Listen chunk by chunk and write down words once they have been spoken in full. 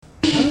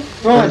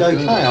Right,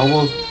 okay.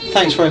 Well,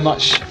 thanks very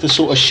much for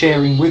sort of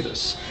sharing with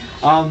us.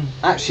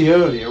 Actually,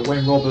 earlier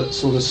when Robert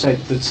sort of said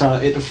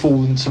that it had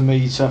fallen to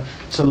me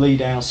to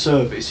lead our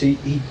service,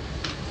 he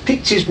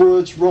picked his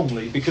words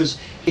wrongly, because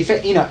if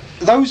it,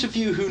 those of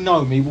you who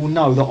know me will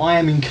know that I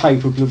am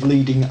incapable of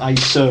leading a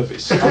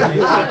service.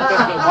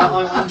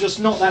 I'm just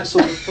not that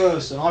sort of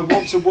person. I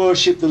want to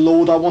worship the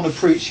Lord, I want to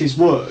preach his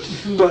word,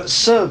 but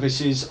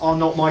services are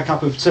not my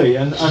cup of tea,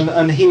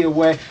 and here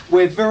we're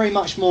very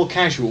much more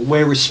casual.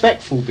 We're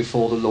respectful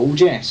before the Lord,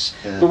 yes,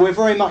 but we're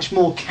very much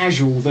more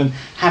casual than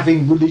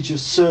having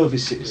religious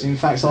services. In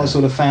fact, I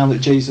sort of found that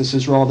Jesus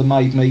has rather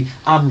made me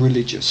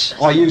unreligious.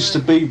 I used to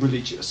be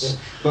religious,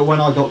 but when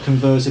I got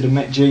converted and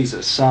met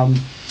Jesus,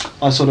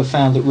 I sort of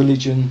found that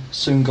religion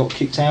soon got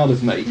kicked out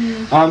of me.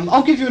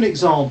 I'll give you an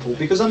example,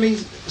 because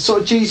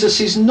sort of Jesus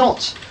is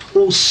not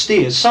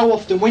austere. So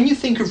often when you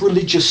think of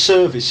religious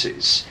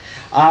services,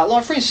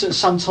 like for instance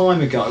some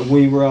time ago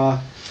we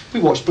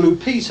watched Blue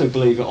Peter,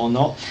 believe it or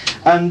not,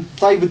 and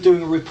they were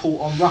doing a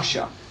report on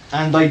Russia.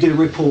 And they did a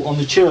report on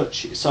the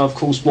churches. So, of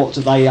course, what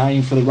do they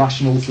aim for? The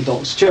Russian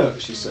Orthodox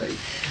Church, you see.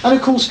 And,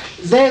 of course,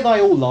 there they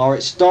all are.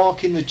 It's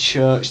dark in the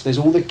church. There's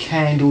all the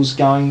candles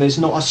going. There's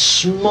not a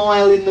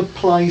smile in the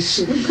place.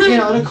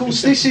 And, of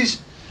course, this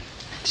is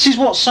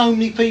what so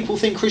many people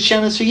think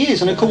Christianity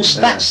is. And, of course,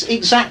 that's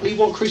exactly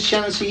what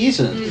Christianity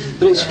isn't.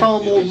 But it's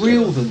far more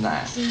real than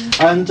that.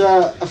 And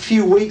a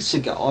few weeks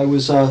ago, I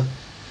was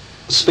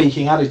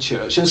speaking at a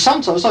church, and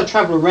sometimes I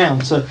travel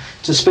around to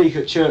speak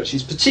at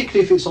churches,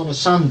 particularly if it's on a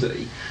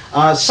Sunday.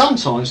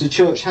 Sometimes the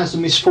church has the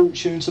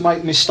misfortune to make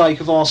the mistake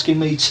of asking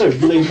me to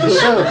lead the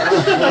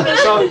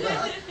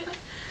service.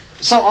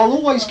 So I'll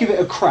always give it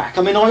a crack.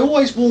 I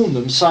always warn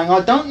them, saying,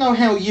 I don't know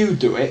how you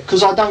do it,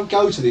 because I don't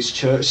go to this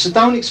church, so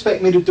don't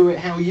expect me to do it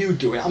how you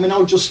do it.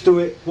 I'll just do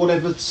it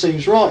whatever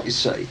seems right, you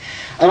see.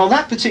 And on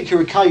that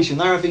particular occasion,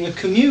 they're having a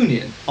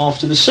communion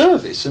after the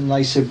service, and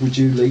they said, would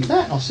you lead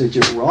that? And I said,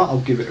 you're all right, I'll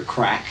give it a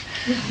crack.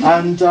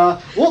 And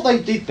what they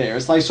did there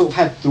is they sort of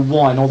had the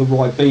wine or the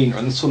Ribena,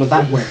 and sort of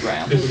that went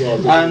round.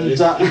 And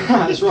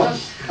that's right.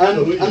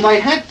 And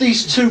they had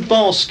these two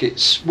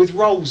baskets with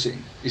rolls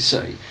in, you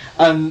see.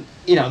 And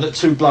that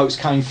two blokes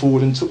came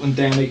forward and took them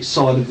down each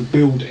side of the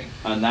building,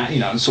 and that,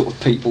 and sort of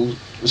people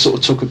sort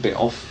of took a bit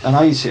off and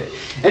ate it.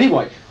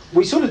 Anyway,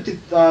 we sort of did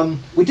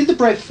the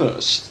bread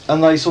first,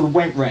 and they sort of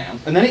went round,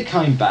 and then it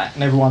came back,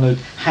 and everyone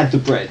had the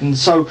bread. And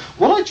so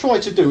what I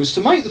tried to do was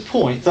to make the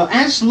point that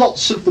as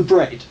lots of the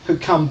bread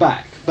had come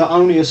back, but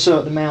only a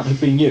certain amount had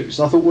been used,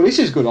 I thought, well, this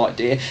is a good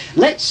idea.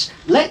 Let's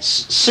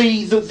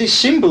see that this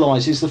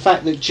symbolises the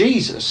fact that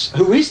Jesus,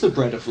 who is the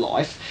bread of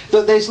life,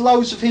 that there's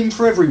loads of him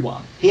for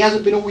everyone. He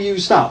hasn't been all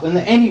used up, and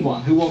that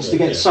anyone who wants to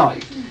get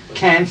saved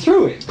can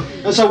through him.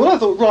 And so what I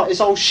thought, right, is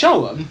I'll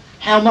show them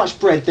how much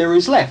bread there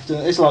is left.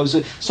 There's loads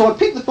of... So I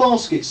picked the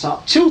baskets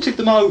up, tilted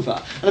them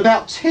over, and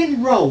about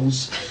 10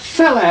 rolls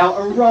fell out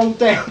and rolled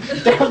down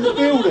the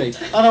building.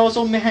 And I was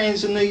on my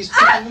hands and knees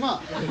picking them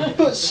up.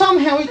 But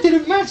somehow it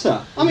didn't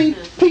matter.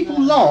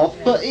 People laughed,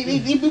 but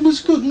it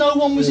was good. No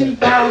one was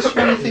embarrassed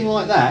or anything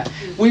like that.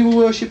 We were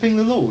worshipping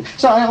the Lord.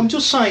 So I'm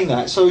just saying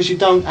that so as you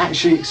don't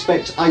actually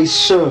expect a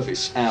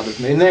service out of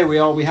me. And there we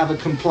are, we have a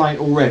complaint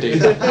already.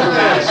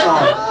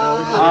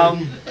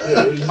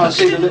 I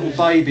see the little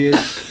baby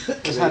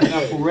has had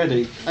enough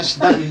already.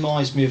 That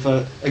reminds me of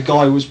a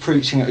guy who was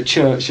preaching at a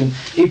church, and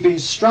he'd been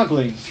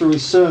struggling through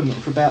his sermon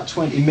for about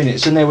 20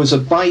 minutes, and there was a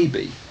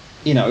baby,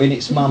 in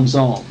its mum's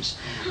arms,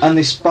 and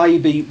this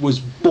baby was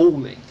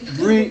bawling,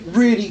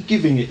 really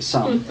giving it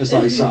some, as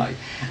they say.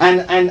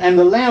 And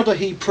the louder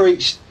he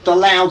preached, the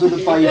louder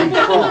the baby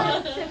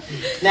cried.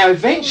 Now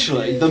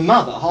eventually the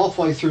mother,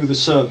 halfway through the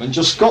sermon,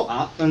 just got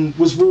up and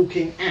was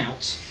walking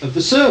out of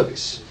the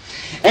service.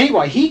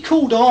 Anyway, he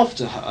called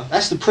after her,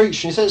 that's the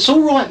preacher, and he said, it's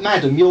all right,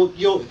 madam,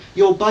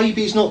 your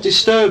baby's not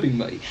disturbing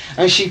me.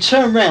 And she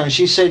turned round and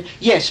she said,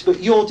 yes,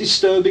 but you're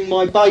disturbing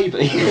my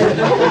baby.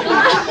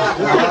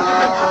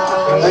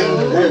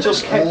 and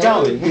just kept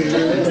going.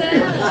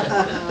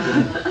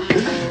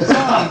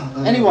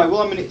 Anyway,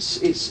 well,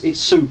 it's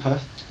super.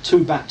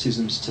 2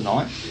 baptisms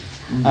tonight.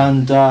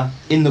 And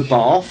in the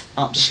bath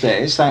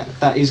upstairs,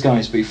 that is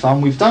going to be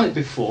fun. We've done it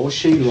before.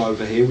 Sheila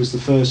over here was the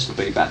first to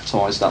be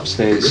baptised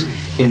upstairs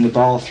in the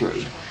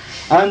bathroom,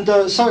 and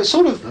so it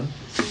sort of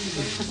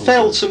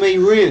fell to me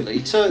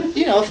really to,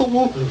 I thought,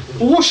 well,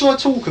 what shall I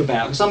talk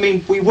about?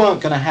 Because we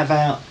weren't going to have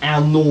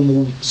our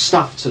normal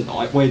stuff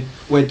tonight.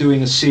 We're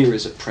doing a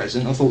series at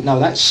present. I thought, no,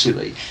 that's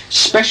silly.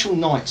 Special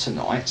night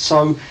tonight,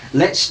 so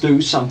let's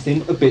do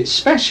something a bit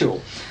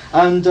special.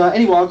 And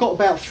anyway, I got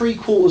about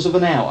 3/4 of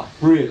an hour,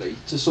 really,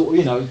 to sort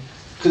of,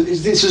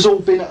 because this has all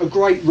been a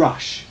great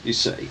rush, you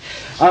see.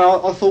 And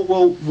I thought,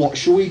 well, what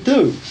shall we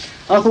do?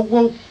 And I thought,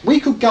 well, we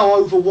could go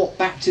over what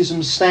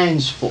baptism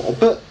stands for,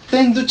 but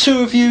then the two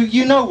of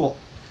you know what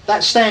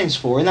that stands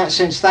for. In that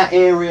sense, that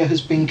area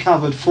has been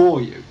covered for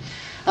you.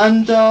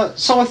 And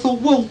so I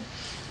thought, well,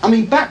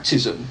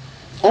 baptism,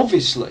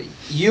 obviously,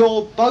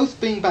 you're both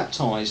being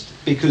baptised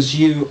because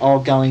you are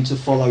going to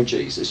follow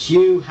Jesus.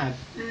 You have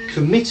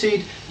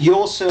committed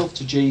yourself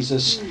to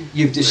Jesus.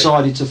 You've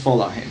decided to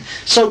follow him.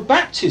 So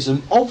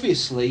baptism,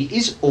 obviously,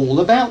 is all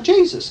about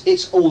Jesus.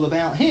 It's all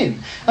about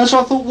him. And so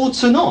I thought, well,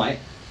 tonight,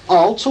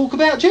 I'll talk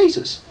about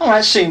Jesus. Oh,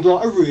 that seemed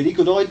like a really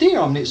good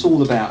idea. I mean, it's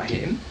all about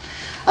him.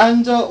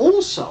 And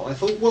also, I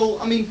thought, well,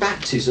 I mean,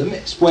 baptism,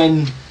 it's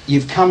when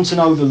you've come to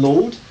know the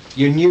Lord.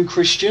 You're new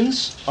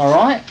Christians, all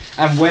right?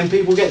 And when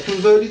people get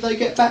converted, they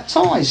get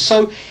baptised.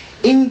 So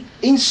in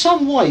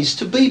some ways,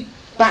 to be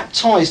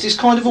baptised is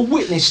kind of a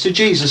witness to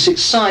Jesus.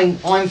 It's saying,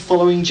 I'm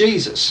following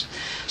Jesus.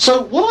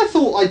 So what I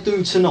thought I'd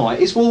do tonight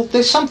is, well,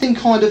 there's something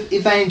kind of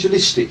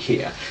evangelistic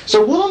here.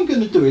 So what I'm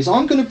going to do is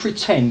I'm going to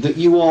pretend that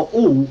you are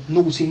all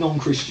naughty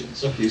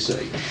non-Christians, you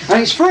see.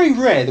 And it's very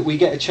rare that we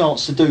get a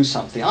chance to do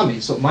something. I mean,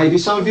 so maybe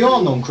some of you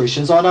are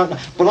non-Christians, I don't know.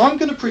 But I'm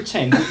going to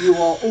pretend that you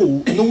are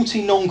all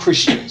naughty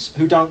non-Christians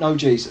who don't know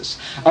Jesus.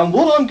 And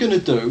what I'm going to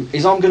do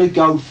is I'm going to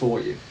go for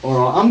you,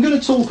 all right? I'm going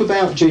to talk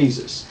about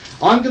Jesus.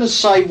 I'm going to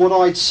say what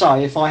I'd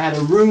say if I had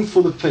a room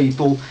full of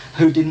people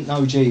who didn't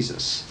know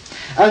Jesus.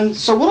 And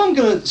so what I'm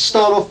going to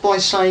start off by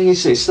saying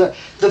is this, that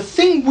the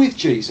thing with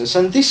Jesus,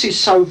 and this is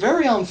so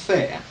very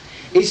unfair,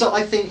 is that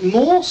I think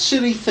more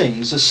silly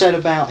things are said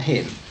about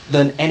him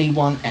than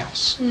anyone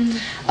else.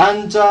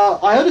 And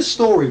I heard a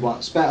story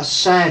once about a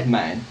sad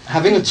man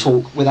having a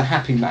talk with a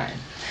happy man.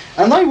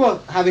 And they were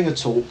having a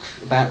talk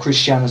about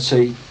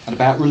Christianity and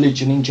about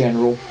religion in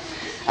general.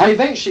 And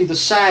eventually the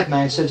sad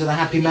man said to the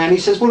happy man, he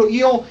says, well,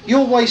 look,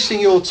 you're wasting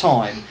your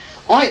time.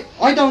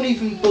 I don't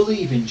even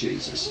believe in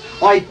Jesus.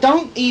 I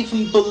don't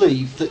even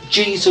believe that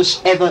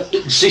Jesus ever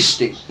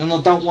existed, and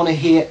I don't want to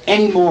hear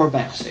any more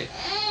about it.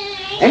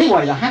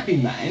 Anyway, the happy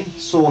man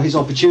saw his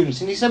opportunity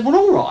and he said, well,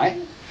 all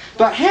right,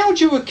 but how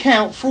do you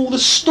account for all the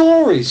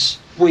stories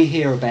we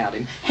hear about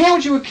him? How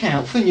do you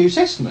account for the New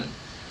Testament?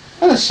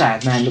 And the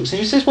sad man looks at him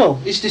and says, well,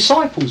 his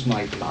disciples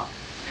made them up.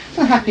 And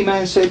the happy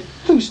man said,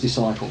 whose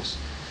disciples?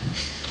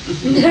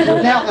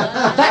 Now,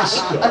 that's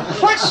a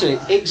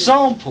classic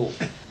example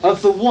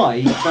of the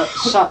way that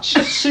such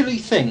silly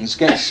things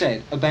get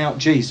said about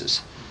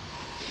Jesus.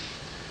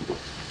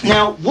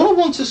 Now, what I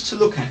want us to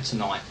look at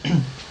tonight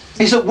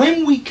is that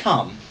when we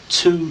come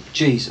to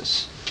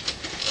Jesus,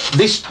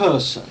 this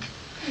person,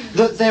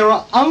 that there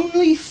are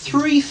only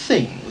three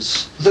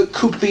things that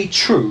could be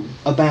true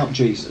about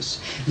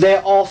Jesus.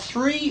 There are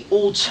three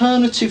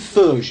alternative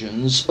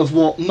versions of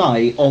what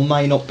may or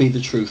may not be the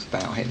truth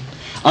about him.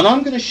 And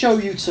I'm going to show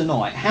you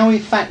tonight how, in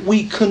fact,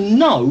 we can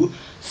know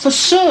for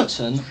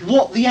certain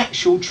what the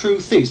actual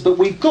truth is. But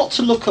we've got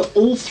to look at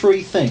all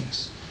three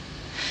things.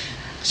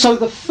 So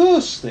the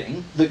first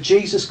thing that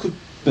Jesus could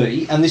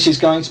be, and this is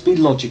going to be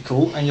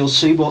logical, and you'll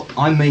see what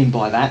I mean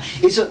by that,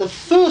 is that the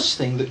first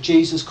thing that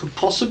Jesus could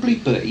possibly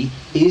be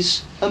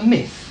is a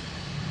myth.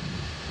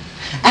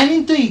 And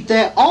indeed,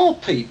 there are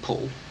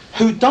people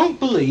who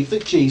don't believe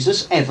that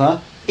Jesus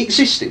ever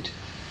existed.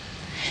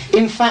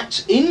 In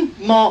fact, in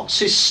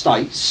Marxist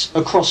states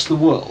across the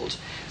world,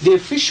 the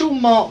official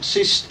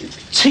Marxist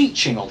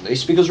teaching on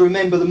this, because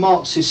remember the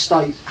Marxist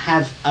state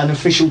have an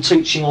official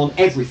teaching on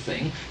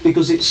everything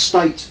because it's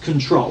state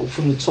control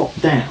from the top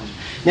down.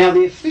 Now,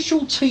 the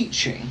official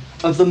teaching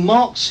of the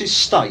Marxist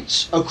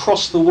states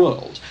across the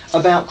world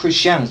about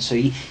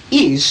Christianity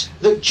is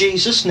that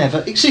Jesus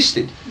never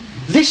existed.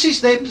 This is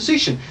their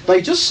position.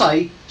 They just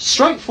say,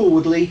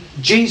 straightforwardly,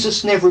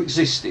 Jesus never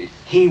existed.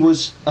 He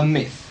was a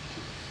myth.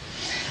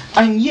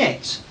 And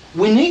yet,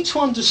 we need to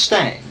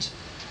understand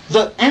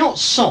that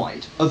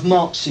outside of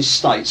Marxist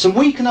states, and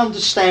we can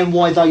understand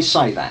why they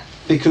say that,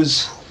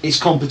 because it's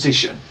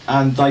competition,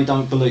 and they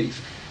don't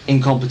believe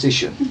in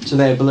competition to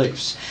their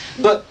beliefs.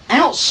 But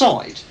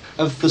outside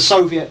of the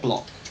Soviet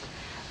bloc,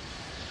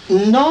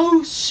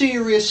 no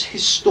serious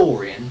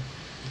historian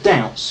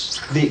doubts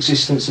the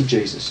existence of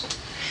Jesus.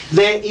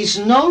 There is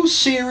no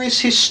serious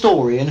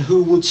historian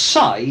who would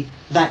say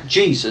that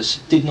Jesus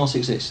did not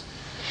exist.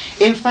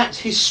 In fact,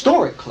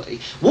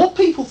 historically, what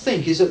people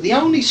think is that the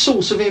only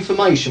source of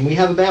information we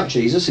have about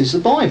Jesus is the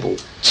Bible.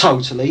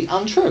 Totally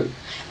untrue.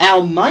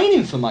 Our main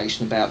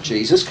information about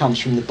Jesus comes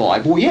from the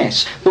Bible,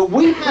 yes, but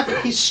we have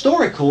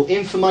historical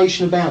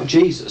information about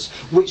Jesus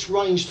which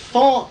ranged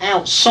far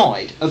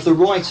outside of the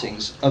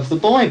writings of the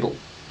Bible.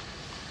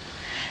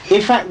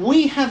 In fact,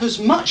 we have as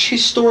much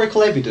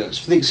historical evidence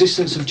for the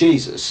existence of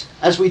Jesus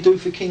as we do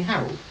for King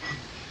Harold,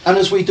 and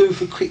as we do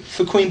for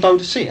Queen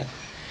Boadicea.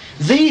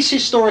 These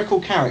historical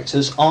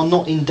characters are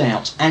not in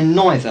doubt, and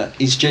neither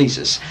is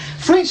Jesus.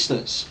 For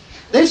instance,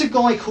 there's a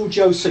guy called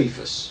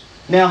Josephus.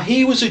 Now,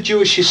 he was a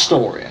Jewish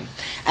historian,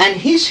 and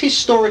his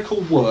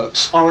historical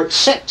works are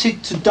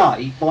accepted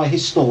today by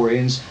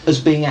historians as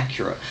being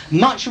accurate.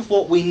 Much of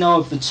what we know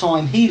of the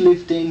time he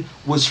lived in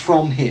was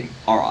from him.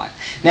 All right.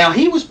 Now,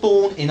 he was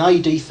born in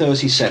AD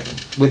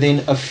 37,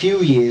 within a few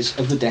years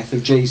of the death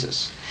of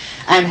Jesus.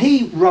 And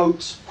he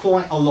wrote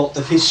quite a lot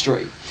of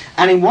history.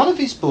 And in one of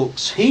his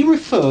books, he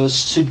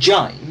refers to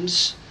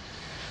James,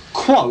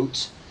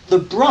 quote, the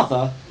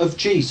brother of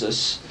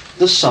Jesus,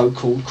 the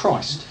so-called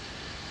Christ.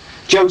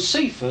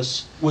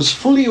 Josephus was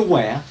fully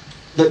aware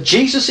that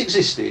Jesus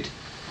existed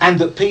and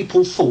that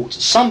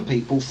some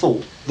people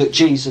thought that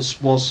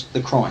Jesus was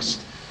the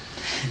Christ.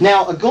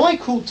 Now, a guy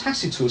called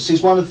Tacitus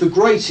is one of the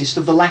greatest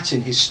of the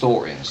Latin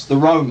historians, the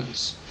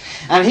Romans.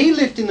 And he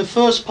lived in the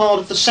first part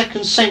of the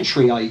 2nd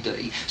century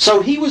AD.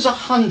 So he was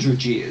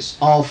 100 years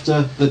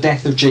after the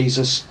death of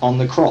Jesus on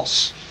the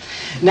cross.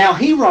 Now,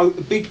 he wrote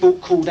a big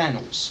book called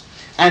Annals.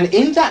 And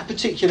in that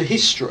particular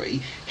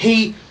history,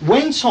 he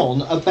went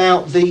on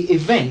about the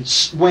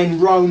events when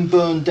Rome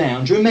burned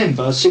down. Do you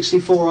remember,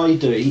 64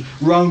 AD,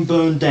 Rome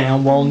burned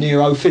down while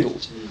Nero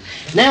fiddled?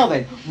 Now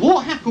then,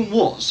 what happened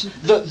was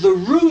that the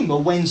rumour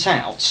went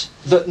out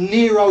that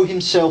Nero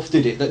himself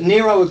did it, that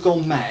Nero had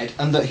gone mad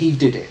and that he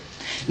did it.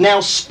 Now,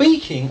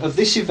 speaking of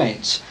this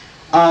event,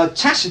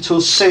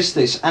 Tacitus says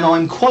this, and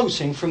I'm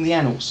quoting from the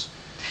Annals.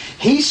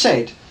 He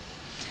said,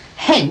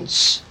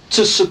 hence,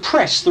 to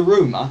suppress the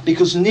rumour,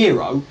 because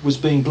Nero was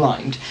being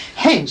blamed,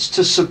 hence,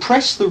 to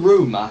suppress the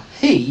rumour,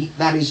 he,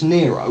 that is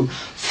Nero,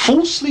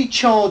 falsely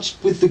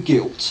charged with the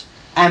guilt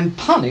and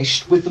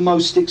punished with the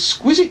most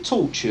exquisite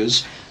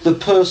tortures the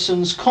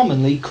persons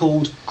commonly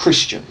called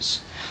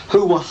Christians,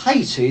 who were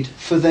hated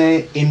for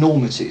their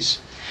enormities.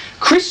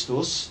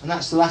 Christus, and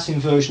that's the Latin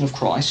version of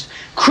Christ,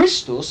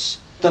 Christus,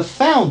 the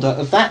founder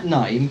of that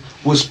name,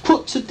 was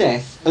put to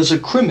death as a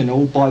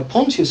criminal by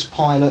Pontius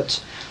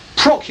Pilate,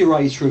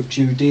 procurator of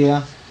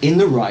Judea, in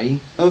the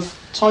reign of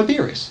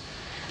Tiberius.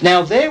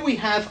 Now there we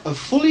have a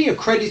fully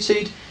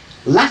accredited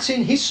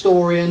Latin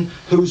historian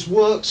whose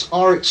works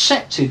are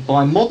accepted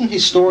by modern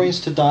historians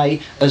today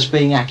as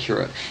being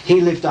accurate. He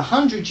lived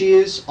 100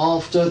 years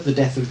after the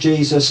death of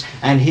Jesus,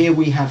 and here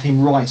we have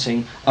him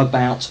writing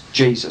about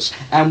Jesus.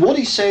 And what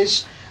he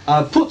says,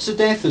 put to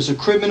death as a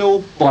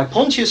criminal by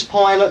Pontius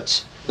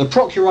Pilate, the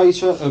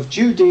procurator of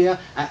Judea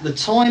at the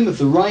time of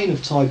the reign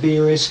of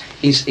Tiberius,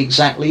 is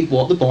exactly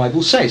what the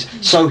Bible says.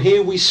 So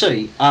here we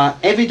see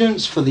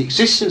evidence for the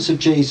existence of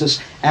Jesus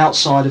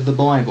outside of the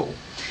Bible.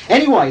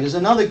 Anyway, there's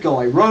another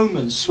guy,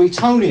 Romans,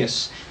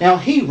 Suetonius. Now,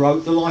 he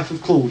wrote the life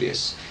of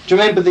Claudius. Do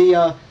you remember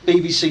the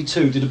BBC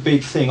Two did a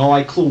big thing,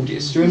 I,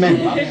 Claudius? Do you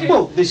remember?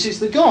 Well, this is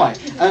the guy.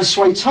 And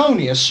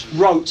Suetonius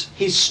wrote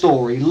his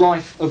story,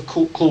 Life of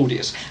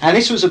Claudius. And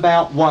this was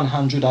about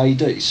 100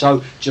 AD,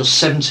 so just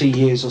 70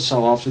 years or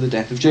so after the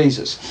death of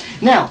Jesus.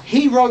 Now,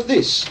 he wrote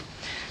this.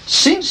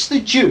 Since the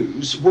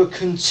Jews were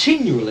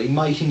continually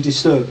making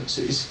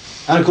disturbances,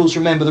 and of course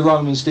remember the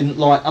Romans didn't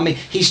like,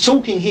 he's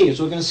talking here,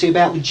 so we're going to see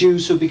about the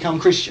Jews who become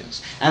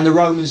Christians, and the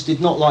Romans did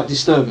not like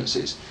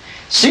disturbances.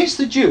 Since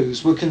the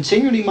Jews were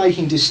continually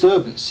making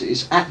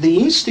disturbances at the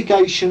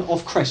instigation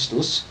of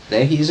Christus,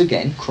 there he is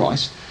again,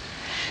 Christ,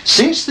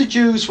 since the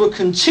Jews were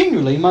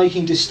continually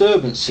making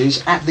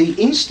disturbances at the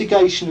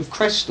instigation of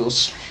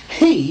Christus,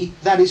 he,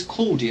 that is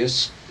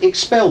Claudius,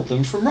 expelled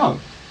them from Rome.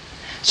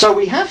 So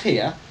we have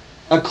here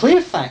a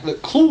clear fact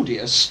that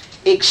Claudius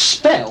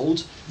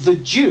expelled the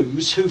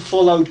Jews who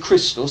followed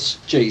Christus,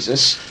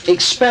 Jesus,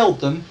 expelled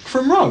them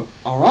from Rome,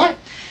 alright?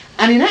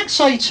 And in Acts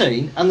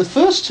 18, and the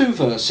first 2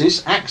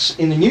 verses, Acts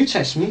in the New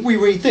Testament, we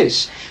read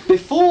this.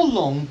 Before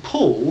long,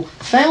 Paul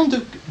found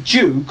a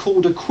Jew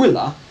called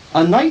Aquila,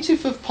 a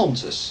native of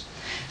Pontus.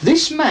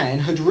 This man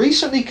had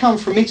recently come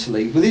from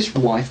Italy with his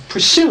wife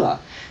Priscilla,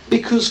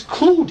 because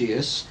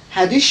Claudius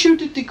had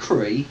issued a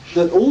decree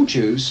that all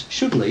Jews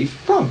should leave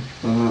Rome.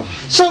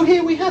 So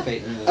here we have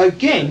it.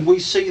 Again, we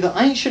see that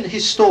ancient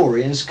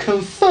historians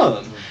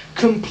confirm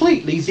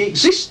completely the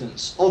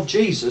existence of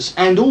Jesus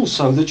and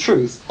also the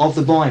truth of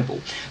the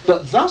Bible.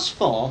 But thus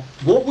far,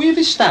 what we have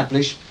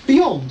established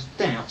beyond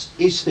doubt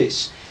is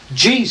this.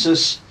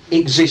 Jesus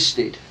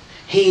existed.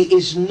 He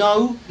is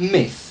no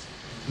myth.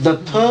 The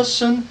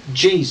person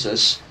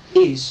Jesus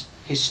is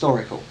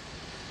historical.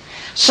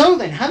 So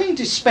then, having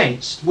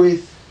dispensed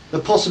with the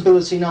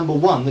possibility number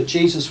 1 that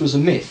Jesus was a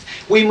myth,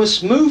 we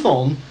must move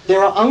on.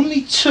 There are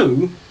only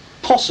 2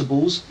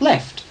 possibles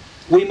left.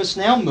 We must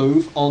now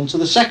move on to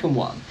the second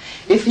one.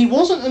 If he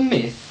wasn't a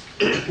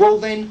myth, well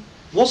then,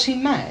 was he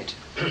mad?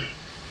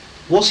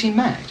 Was he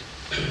mad?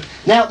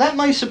 Now that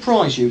may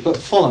surprise you, but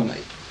follow me.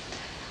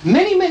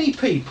 Many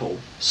people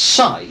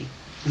say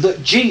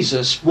that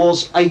Jesus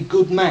was a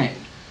good man.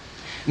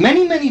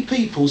 Many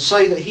people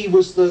say that he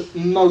was the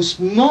most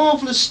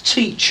marvellous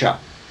teacher,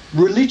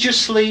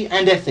 religiously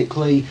and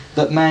ethically,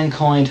 that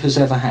mankind has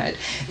ever had.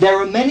 There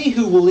are many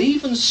who will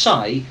even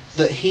say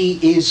that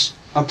he is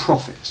a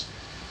prophet.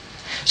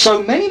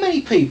 So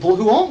many people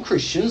who aren't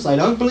Christians, they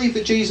don't believe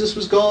that Jesus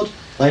was God,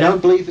 they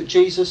don't believe that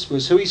Jesus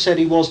was who he said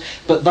he was,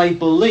 but they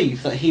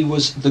believe that he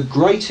was the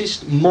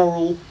greatest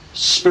moral,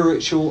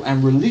 spiritual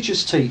and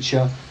religious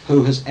teacher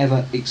who has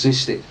ever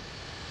existed.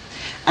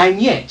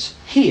 And yet,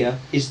 here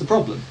is the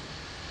problem.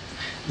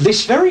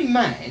 This very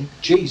man,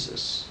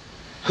 Jesus,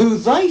 who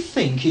they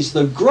think is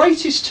the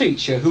greatest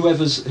teacher who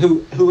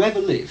ever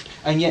lived,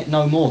 and yet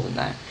no more than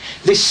that,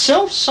 this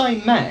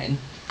self-same man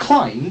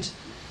claimed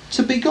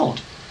to be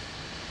God.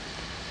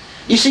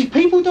 You see,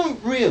 people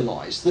don't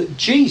realise that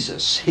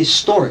Jesus,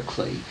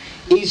 historically,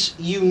 is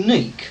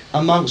unique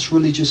amongst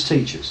religious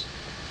teachers.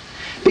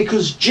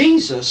 Because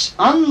Jesus,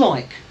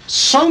 unlike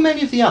so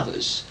many of the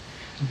others,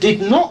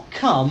 did not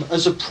come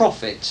as a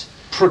prophet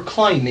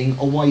proclaiming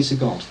a way to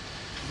God.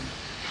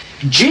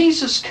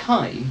 Jesus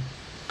came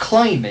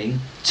claiming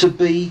to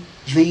be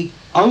the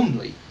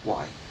only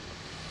way.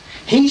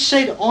 He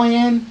said, I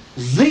am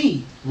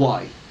the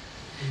way.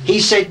 He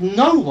said,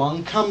 no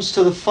one comes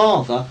to the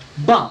Father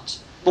but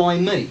by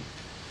me.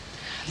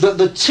 That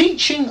the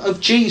teaching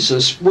of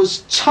Jesus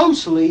was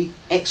totally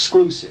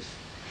exclusive.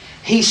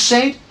 He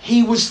said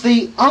he was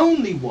the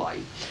only way.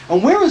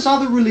 And whereas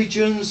other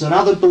religions and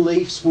other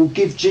beliefs will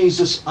give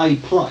Jesus a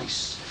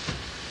place,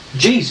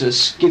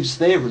 Jesus gives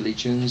their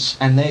religions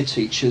and their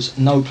teachers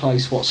no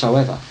place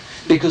whatsoever.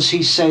 Because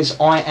he says,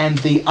 I am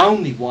the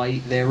only way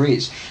there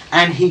is.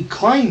 And he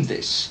claimed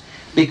this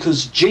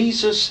because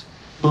Jesus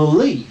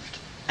believed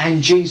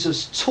and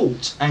Jesus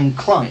taught and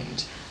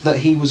claimed that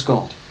he was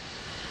God.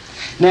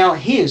 Now,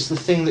 here's the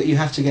thing that you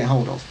have to get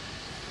hold of.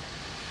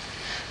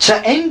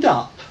 To end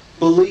up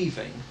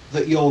believing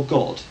that you're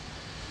God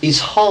is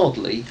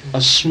hardly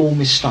a small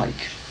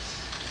mistake.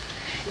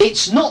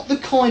 It's not the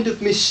kind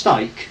of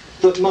mistake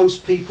that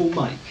most people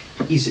make,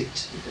 is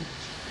it?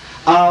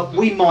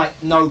 We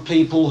might know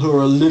people who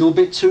are a little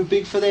bit too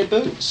big for their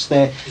boots.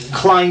 Their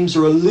claims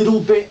are a little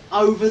bit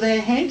over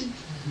their head.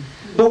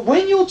 But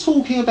when you're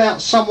talking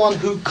about someone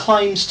who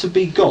claims to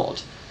be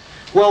God,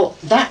 well,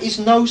 that is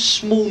no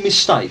small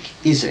mistake,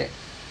 is it?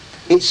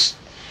 It's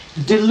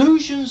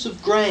delusions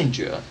of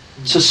grandeur,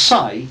 to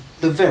say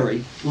the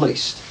very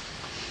least.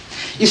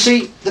 You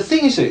see, the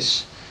thing is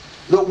this,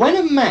 that when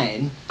a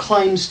man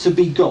claims to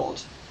be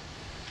God,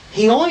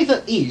 he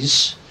either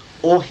is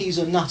or he's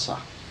a nutter.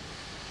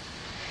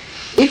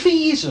 If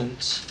he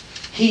isn't,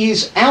 he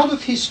is out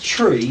of his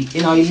tree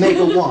in a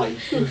mega way.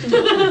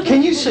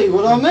 Can you see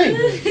what I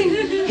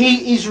mean?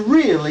 He is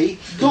really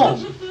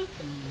gone.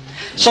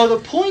 So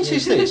the point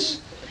is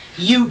this,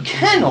 you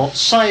cannot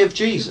say of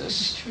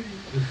Jesus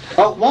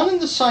at one and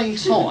the same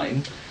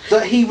time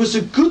that he was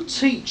a good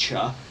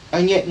teacher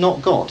and yet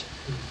not God.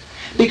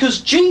 Because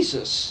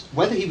Jesus,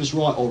 whether he was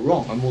right or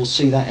wrong, and we'll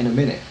see that in a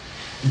minute,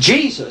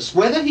 Jesus,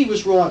 whether he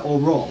was right or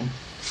wrong,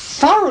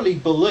 thoroughly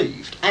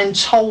believed and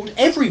told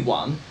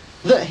everyone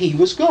that he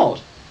was God.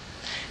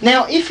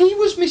 Now, if he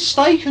was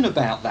mistaken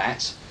about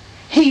that,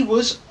 he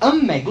was a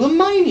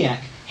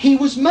megalomaniac. He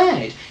was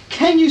mad.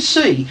 Can you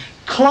see?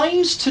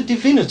 Claims to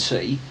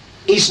divinity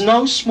is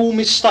no small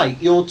mistake.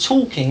 You're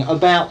talking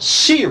about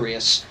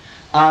serious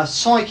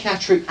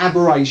psychiatric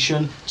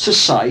aberration, to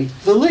say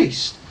the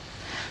least.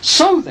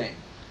 So then,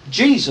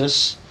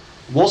 Jesus,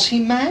 was he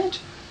mad?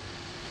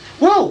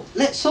 Well,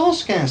 let's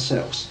ask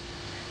ourselves,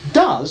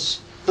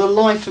 does the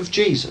life of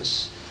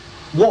Jesus,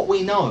 what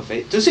we know of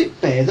it, does it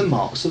bear the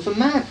marks of a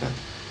madman?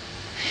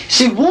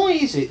 See, why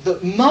is it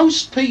that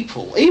most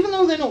people, even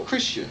though they're not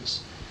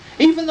Christians,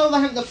 even though they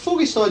haven't the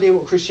fullest idea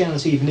what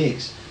Christianity even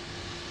is,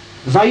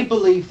 they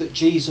believe that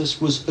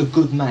Jesus was a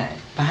good man,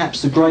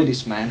 perhaps the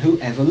greatest man who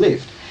ever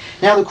lived.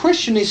 Now the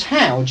question is,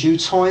 how do you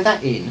tie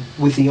that in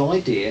with the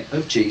idea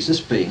of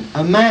Jesus being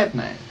a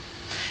madman?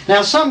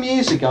 Now, some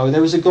years ago,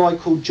 there was a guy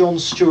called John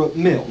Stuart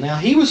Mill. Now,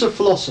 he was a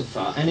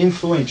philosopher and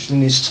influential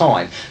in his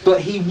time,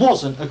 but he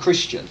wasn't a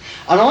Christian.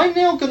 And I'm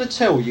now going to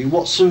tell you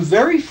what some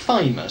very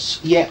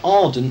famous yet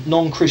ardent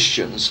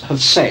non-Christians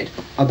have said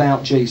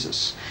about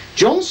Jesus.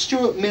 John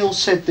Stuart Mill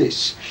said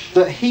this,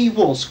 that he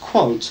was,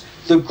 quote,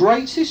 the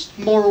greatest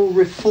moral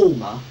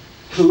reformer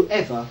who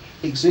ever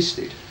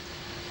existed.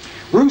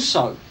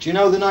 Rousseau, do you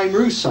know the name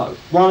Rousseau?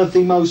 One of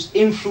the most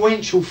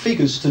influential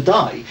figures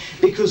today,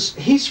 because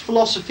his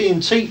philosophy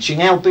and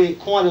teaching, albeit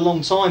quite a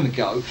long time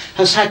ago,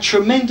 has had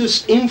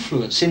tremendous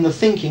influence in the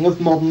thinking of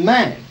modern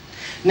man.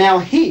 Now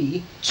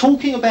he,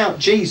 talking about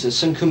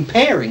Jesus and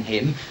comparing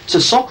him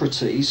to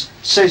Socrates,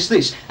 says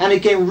this, and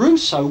again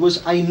Rousseau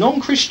was a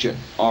non-Christian,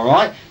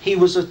 alright? He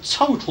was a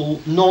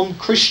total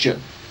non-Christian.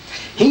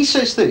 He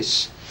says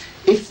this,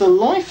 if the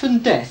life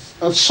and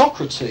death of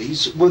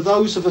Socrates were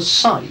those of a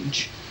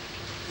sage,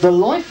 the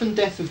life and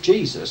death of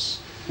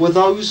Jesus were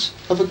those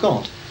of a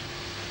god.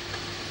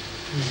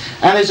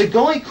 And there's a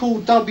guy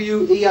called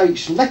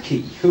W.E.H.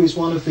 Lecky, who is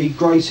one of the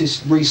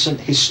greatest recent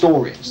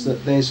historians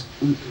that there's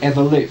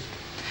ever lived.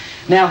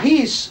 Now,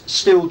 he is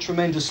still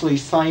tremendously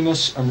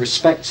famous and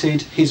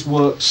respected. His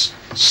works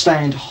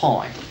stand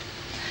high.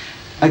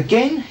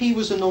 Again, he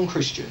was a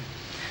non-Christian.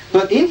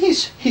 But in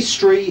his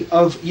history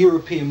of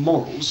European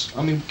morals,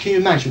 I mean, can you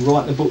imagine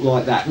writing a book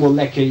like that? Well,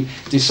 Lecky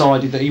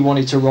decided that he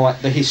wanted to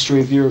write the history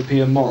of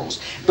European morals.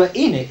 But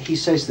in it, he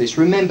says this,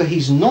 remember,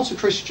 he's not a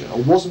Christian,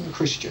 or wasn't a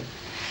Christian.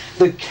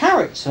 The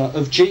character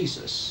of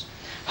Jesus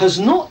has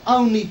not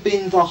only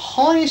been the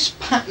highest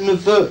pattern of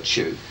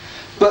virtue,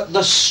 but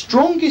the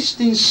strongest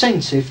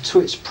incentive to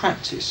its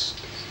practice,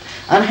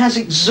 and has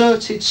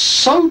exerted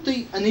so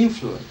deep an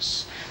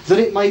influence that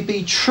it may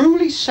be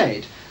truly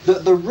said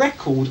that the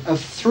record of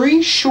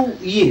 3 short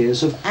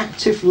years of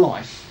active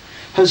life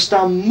has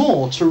done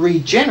more to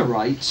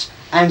regenerate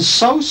and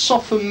so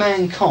soften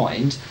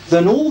mankind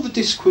than all the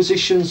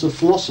disquisitions of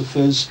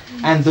philosophers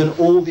and than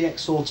all the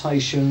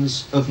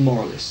exhortations of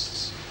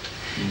moralists.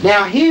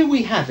 Now here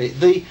we have it,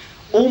 the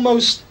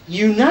almost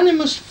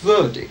unanimous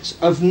verdict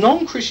of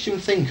non-Christian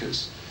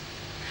thinkers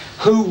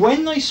who,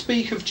 when they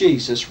speak of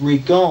Jesus,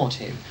 regard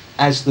him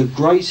as the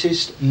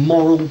greatest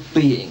moral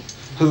being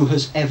who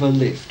has ever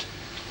lived.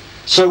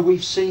 So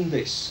we've seen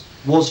this.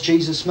 Was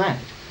Jesus mad?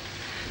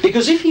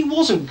 Because if he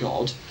wasn't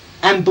God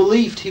and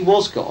believed he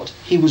was God,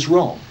 he was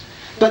wrong.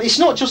 But it's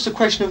not just a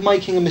question of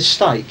making a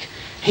mistake.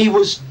 He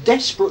was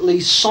desperately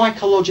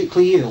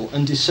psychologically ill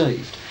and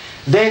deceived.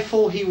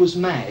 Therefore he was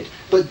mad.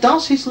 But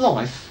does his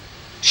life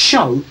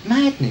show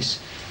madness?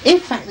 In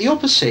fact, the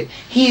opposite.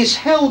 He is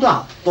held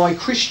up by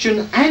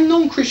Christian and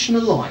non-Christian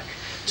alike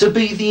to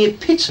be the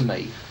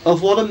epitome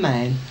of what a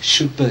man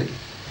should be.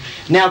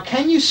 Now,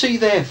 can you see,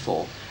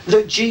 therefore,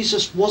 that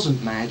Jesus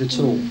wasn't mad at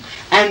all,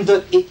 and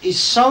that it is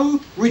so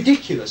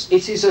ridiculous,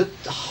 it is a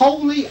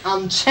wholly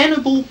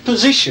untenable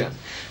position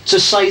to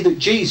say that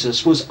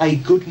Jesus was a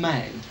good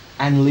man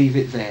and leave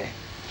it there.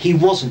 He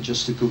wasn't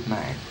just a good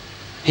man.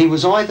 He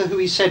was either who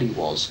he said he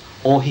was,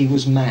 or he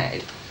was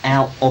mad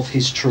out of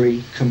his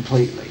tree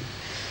completely.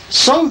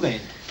 So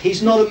then,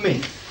 he's not a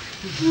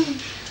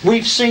myth.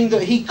 We've seen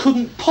that he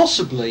couldn't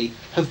possibly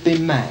have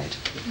been mad.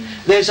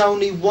 There's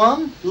only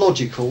one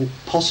logical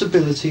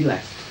possibility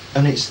left,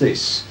 and it's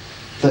this,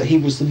 that he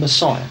was the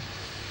Messiah.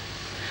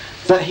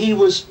 That he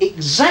was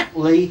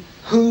exactly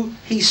who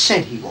he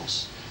said he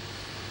was.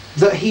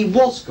 That he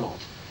was God.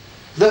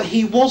 That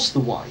he was the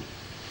way.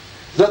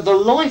 That the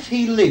life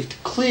he lived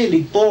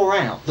clearly bore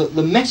out that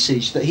the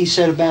message that he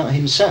said about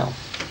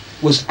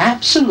himself was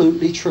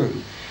absolutely true.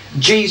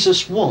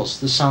 Jesus was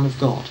the Son of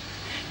God.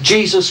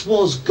 Jesus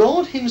was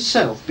God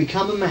himself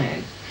become a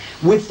man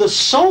with the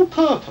sole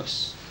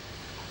purpose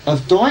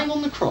of dying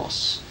on the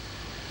cross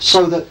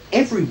so that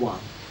everyone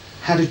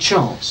had a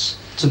chance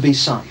to be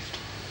saved.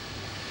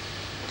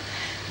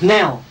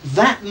 Now,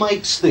 that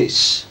makes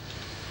this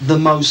the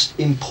most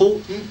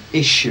important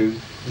issue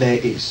there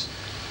is.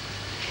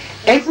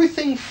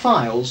 Everything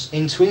fails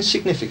into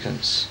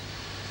insignificance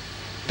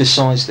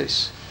besides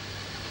this.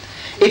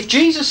 If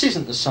Jesus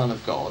isn't the Son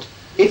of God,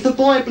 if the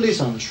Bible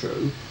is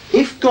untrue,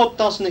 if God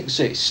doesn't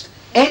exist,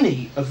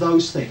 any of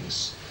those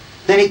things,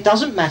 then it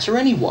doesn't matter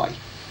anyway.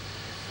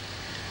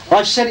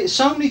 I've said it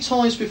so many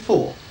times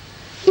before.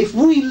 If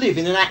we live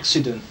in an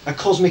accident, a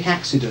cosmic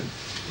accident,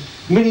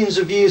 millions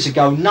of years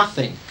ago,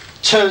 nothing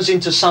turns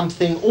into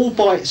something all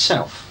by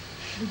itself.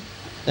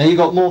 Now, you've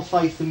got more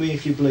faith than me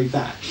if you believe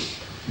that.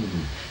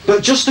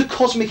 But just a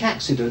cosmic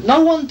accident.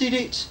 No one did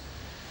it.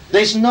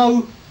 There's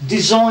no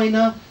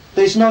designer.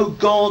 There's no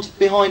God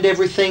behind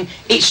everything.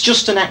 It's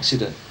just an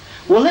accident.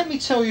 Well, let me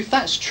tell you, if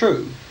that's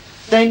true,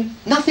 then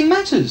nothing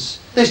matters.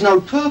 There's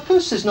no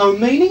purpose. There's no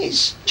meaning.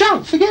 It's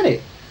junk. Forget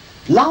it.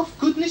 Love,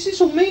 goodness,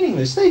 it's all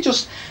meaningless. They're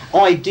just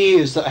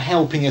ideas that are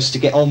helping us to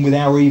get on with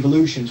our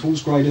evolution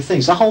towards greater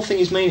things. The whole thing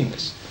is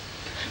meaningless.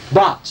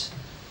 But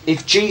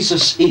if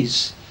Jesus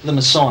is the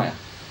Messiah,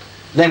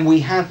 then we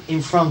have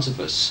in front of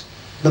us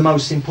the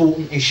most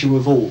important issue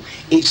of all.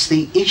 It's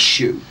the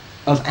issue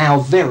of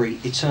our very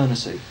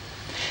eternity.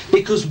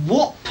 Because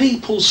what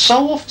people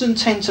so often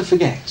tend to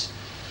forget,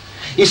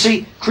 you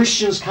see,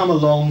 Christians come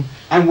along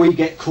and we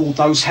get called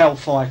those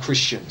hellfire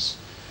Christians.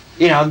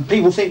 You know, and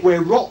people think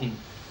we're rotten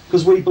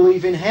because we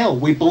believe in hell,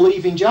 we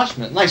believe in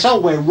judgment. And they say, oh,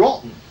 we're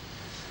rotten.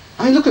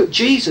 I mean, look at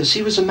Jesus.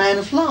 He was a man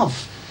of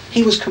love.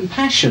 He was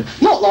compassion.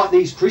 Not like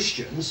these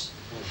Christians.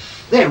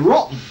 They're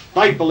rotten.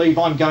 They believe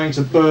I'm going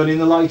to burn in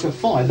the lake of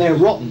fire. They're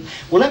rotten.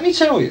 Well, let me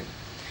tell you,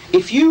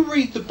 if you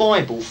read the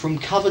Bible from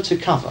cover to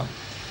cover,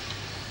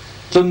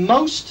 the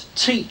most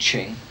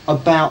teaching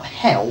about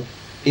hell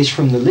is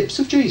from the lips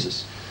of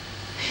Jesus.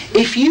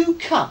 If you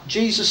cut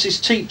Jesus'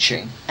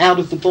 teaching out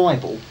of the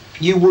Bible,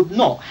 you would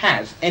not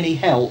have any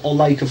hell or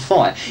lake of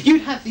fire.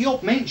 You'd have the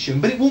odd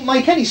mention, but it wouldn't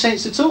make any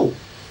sense at all.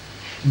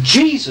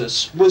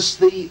 Jesus was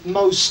the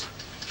most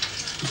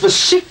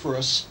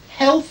vociferous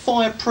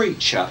hellfire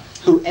preacher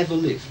who ever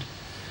lived.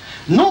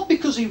 Not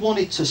because he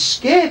wanted to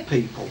scare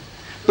people,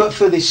 but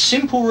for this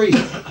simple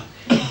reason.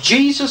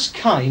 Jesus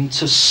came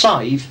to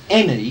save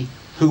any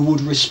who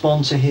would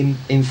respond to him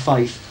in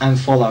faith and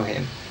follow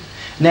him.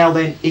 Now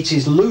then, it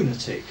is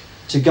lunatic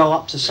to go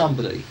up to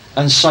somebody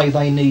and say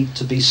they need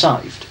to be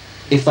saved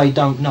if they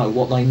don't know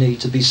what they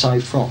need to be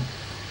saved from.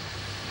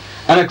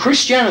 And a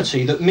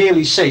Christianity that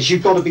merely says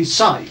you've got to be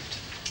saved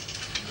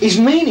is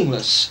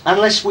meaningless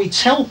unless we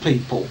tell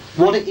people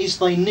what it is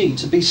they need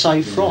to be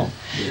saved from.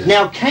 Yeah.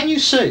 Now, can you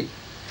see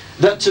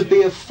that to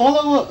be a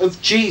follower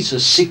of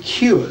Jesus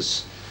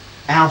secures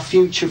our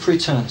future for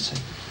eternity?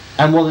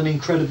 And what an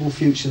incredible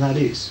future that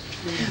is.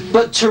 Mm-hmm.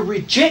 But to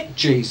reject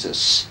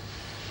Jesus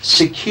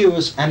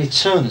secures an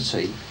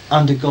eternity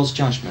under God's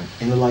judgment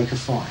in the lake of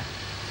fire.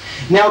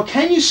 Now,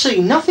 can you see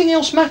nothing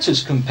else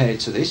matters compared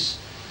to this?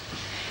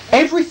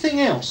 Everything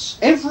else,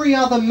 every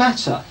other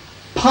matter,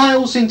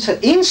 pales into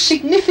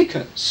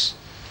insignificance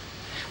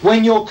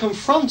when you're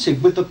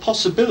confronted with the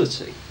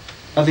possibility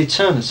of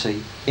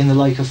eternity in the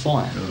lake of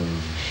fire.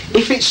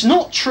 If it's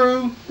not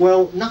true,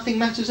 well, nothing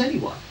matters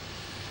anyway.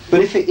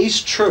 But if it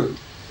is true,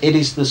 It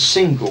is the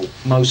single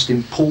most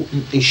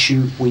important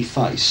issue we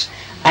face.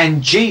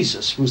 And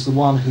Jesus was the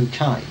one who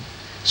came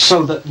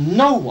so that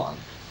no one,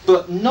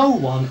 but no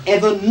one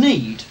ever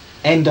need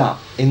end up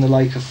in the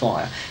lake of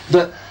fire.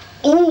 That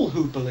all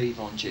who believe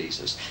on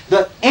Jesus,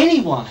 that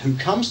anyone who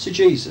comes to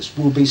Jesus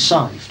will be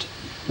saved,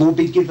 will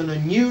be given a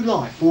new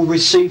life, will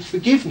receive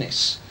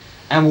forgiveness,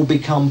 and will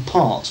become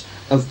part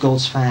of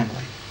God's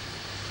family.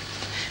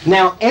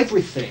 Now,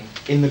 everything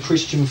in the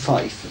Christian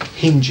faith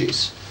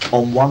hinges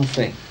on one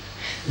thing.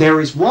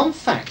 There is one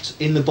fact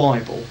in the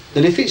Bible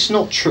that if it's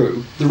not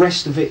true, the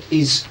rest of it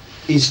is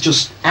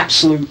just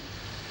absolute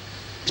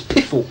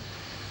piffle.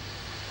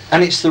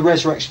 And it's the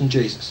resurrection of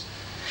Jesus.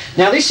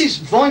 Now, this is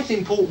vitally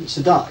important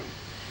today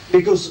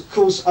because, of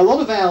course, a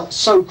lot of our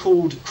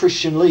so-called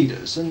Christian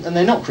leaders, and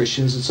they're not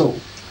Christians at all,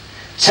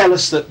 tell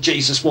us that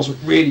Jesus wasn't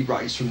really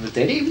raised from the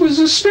dead. It was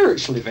a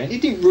spiritual event.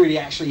 It didn't really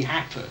actually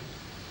happen,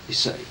 you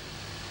see.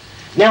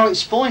 Now,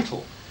 it's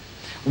vital.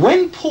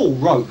 When Paul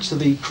wrote to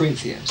the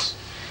Corinthians,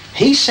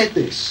 he said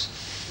this: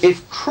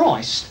 if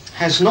Christ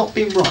has not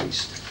been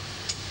raised,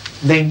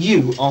 then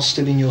you are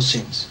still in your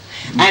sins.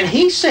 And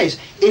he says,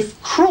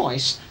 if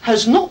Christ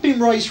has not been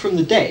raised from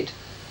the dead,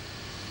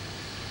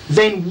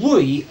 then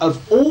we,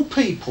 of all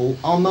people,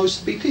 are most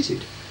to be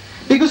pitied.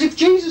 Because if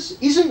Jesus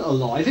isn't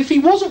alive, if he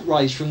wasn't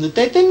raised from the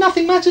dead, then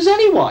nothing matters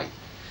anyway.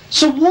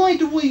 So why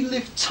do we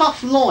live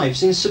tough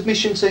lives in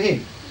submission to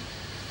him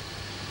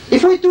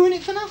if we're doing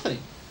it for nothing?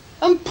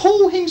 And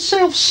Paul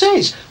himself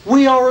says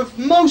we are of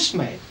most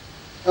men,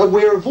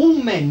 we're of all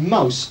men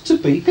most to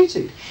be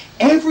pitied.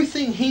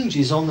 Everything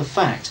hinges on the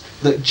fact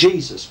that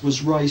Jesus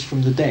was raised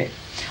from the dead.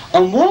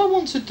 And what I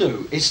want to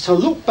do is to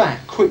look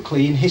back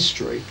quickly in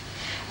history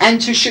and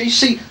to show, you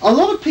see, a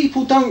lot of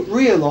people don't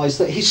realise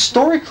that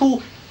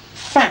historical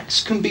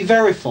facts can be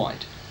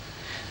verified.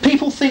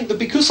 People think that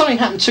because something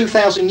happened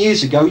 2,000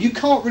 years ago, you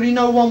can't really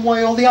know one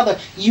way or the other.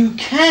 You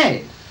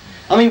can.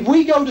 I mean,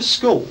 we go to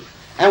school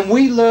and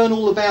we learn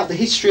all about the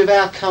history of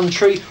our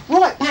country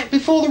right back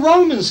before the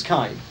Romans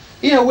came.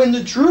 You know, when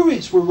the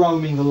Druids were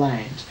roaming the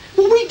land.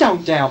 Well, we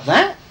don't doubt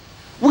that.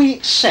 We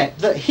accept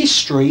that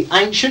history,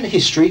 ancient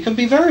history, can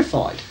be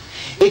verified.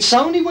 It's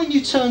only when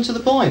you turn to the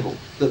Bible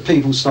that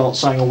people start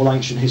saying, oh, well,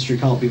 ancient history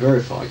can't be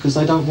verified, because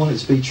they don't want it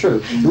to be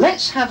true.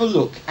 Let's have a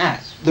look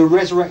at the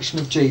resurrection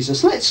of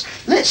Jesus.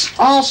 Let's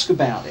ask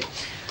about it.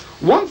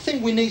 One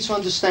thing we need to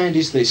understand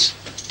is this.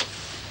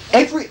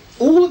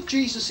 All of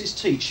Jesus'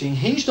 teaching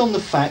hinged on the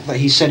fact that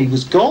he said he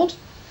was God,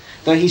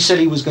 that he said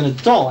he was going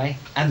to die,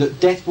 and that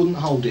death wouldn't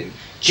hold him.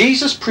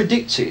 Jesus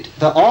predicted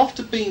that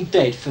after being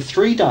dead for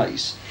 3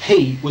 days,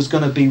 he was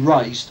going to be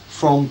raised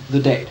from the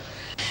dead.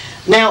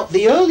 Now,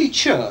 the early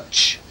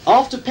church,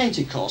 after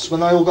Pentecost,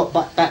 when they all got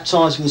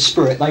baptised with the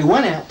Spirit, they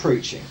went out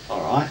preaching,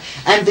 all right?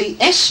 And the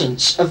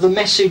essence of the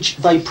message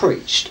they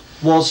preached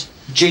was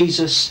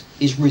Jesus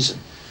is risen,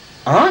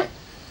 all right?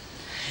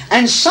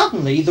 And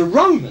suddenly the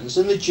Romans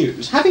and the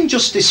Jews, having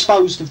just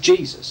disposed of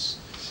Jesus,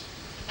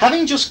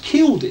 having just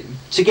killed him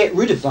to get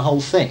rid of the whole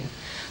thing,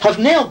 have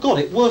now got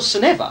it worse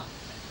than ever.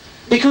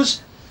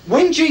 Because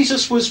when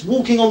Jesus was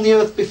walking on the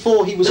earth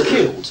before he was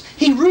killed,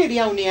 he really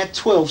only had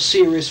 12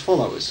 serious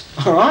followers,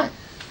 all right?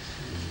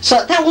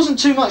 So that wasn't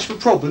too much of a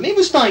problem. It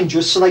was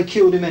dangerous, so they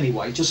killed him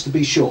anyway, just to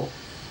be sure.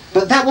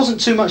 But that wasn't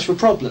too much of a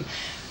problem.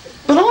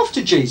 But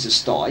after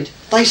Jesus died,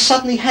 they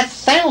suddenly had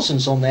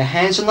thousands on their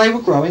hands, and they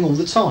were growing all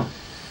the time.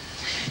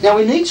 Now,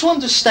 we need to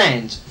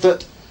understand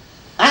that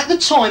at the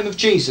time of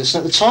Jesus,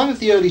 at the time of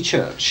the early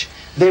church,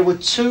 there were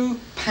two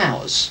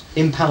powers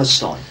in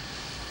Palestine.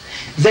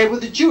 There were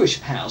the Jewish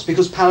powers,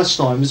 because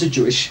Palestine was a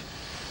Jewish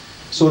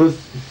sort of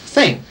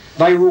thing.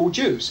 They were all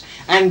Jews.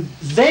 And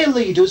their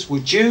leaders were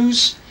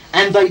Jews,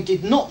 and they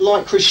did not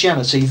like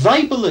Christianity.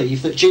 They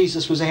believed that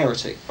Jesus was a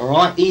heretic, all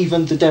right,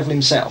 even the devil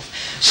himself.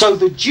 So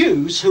the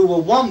Jews, who were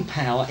one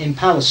power in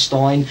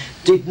Palestine,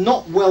 did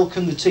not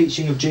welcome the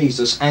teaching of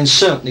Jesus, and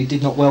certainly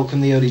did not welcome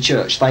the early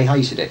church. They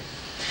hated it.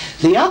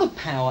 The other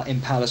power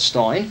in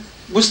Palestine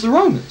was the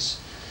Romans.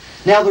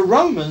 Now, the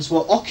Romans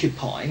were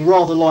occupying,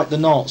 rather like the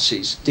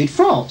Nazis did,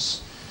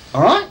 France.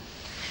 All right?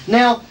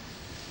 Now,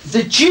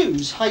 the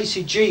Jews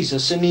hated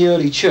Jesus in the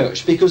early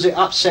church because it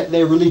upset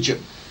their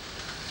religion.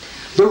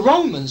 The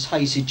Romans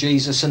hated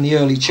Jesus in the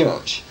early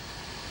church,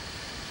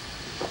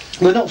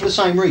 but not for the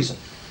same reason.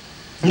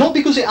 Not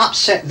because it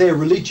upset their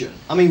religion.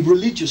 I mean,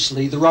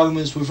 religiously, the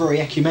Romans were very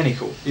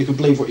ecumenical. You could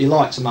believe what you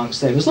liked amongst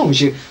them. As long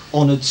as you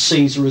honoured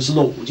Caesar as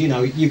Lord, you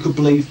know, you could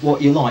believe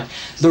what you liked.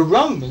 The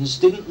Romans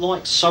didn't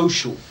like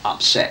social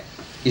upset,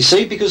 you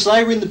see, because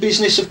they were in the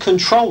business of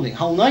controlling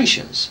whole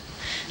nations.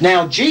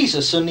 Now,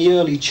 Jesus and the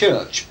early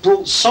church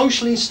brought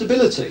social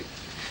instability.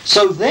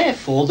 So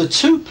therefore, the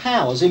two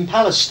powers in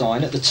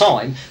Palestine at the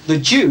time, the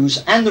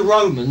Jews and the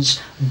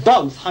Romans,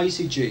 both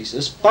hated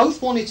Jesus,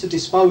 both wanted to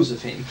dispose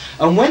of him.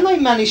 And when they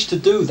managed to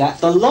do that,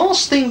 the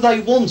last thing they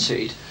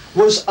wanted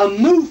was a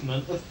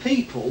movement of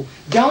people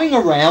going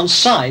around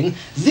saying,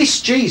 this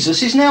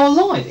Jesus is now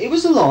alive. It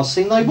was the last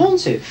thing they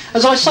wanted.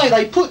 As I say,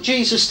 they put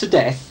Jesus to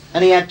death,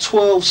 and he had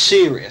 12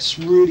 serious,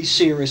 really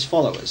serious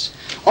followers.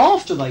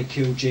 After they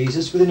killed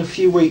Jesus, within a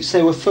few weeks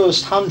there were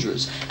first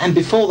hundreds, and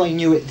before they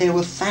knew it there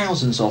were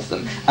thousands of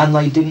them, and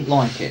they didn't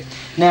like it.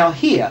 Now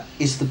here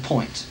is the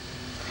point.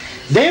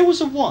 There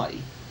was a way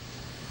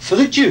for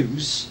the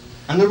Jews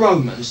and the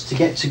Romans to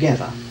get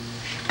together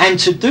and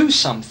to do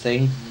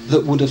something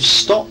that would have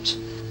stopped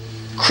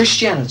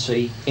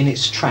Christianity in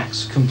its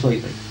tracks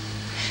completely.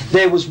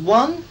 There was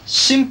one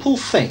simple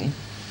thing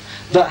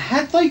that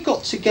had they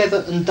got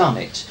together and done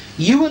it,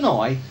 you and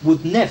I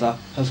would never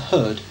have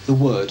heard the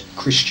word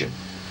Christian.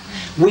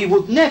 We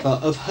would never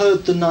have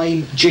heard the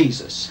name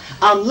Jesus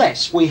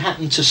unless we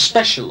happened to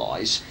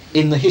specialise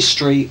in the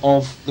history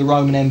of the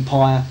Roman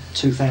Empire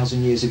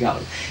 2,000 years ago,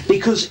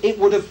 because it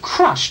would have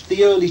crushed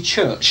the early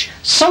church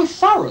so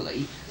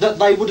thoroughly that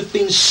they would have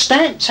been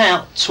stamped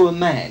out to a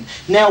man.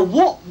 Now,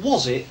 what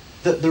was it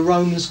that the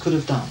Romans could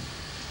have done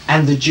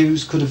and the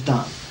Jews could have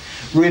done?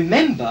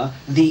 Remember,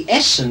 the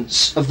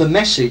essence of the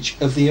message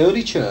of the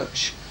early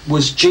church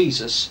was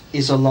Jesus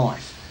is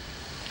alive.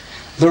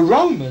 The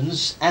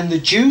Romans and the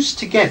Jews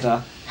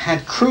together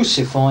had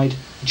crucified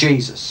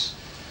Jesus.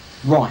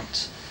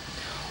 Right.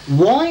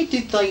 Why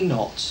did they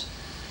not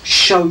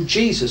show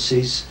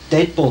Jesus'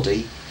 dead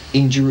body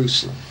in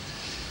Jerusalem?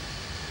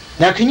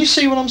 Now, can you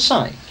see what I'm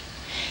saying?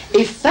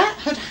 If that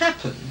had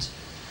happened,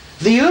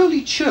 the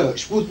early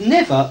church would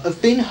never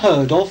have been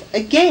heard of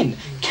again.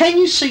 Can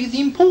you see the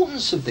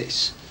importance of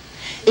this?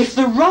 If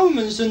the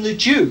Romans and the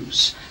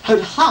Jews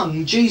had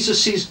hung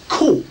Jesus'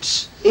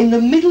 corpse in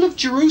the middle of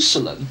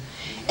Jerusalem,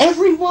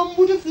 everyone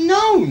would have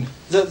known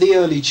that the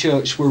early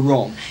church were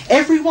wrong.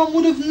 Everyone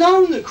would have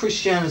known that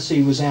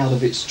Christianity was out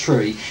of its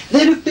tree.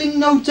 There'd have been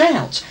no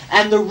doubt.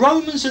 And the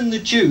Romans and the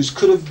Jews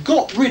could have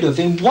got rid of,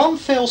 in one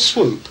fell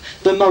swoop,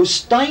 the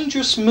most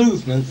dangerous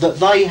movement that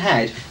they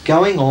had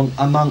going on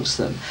amongst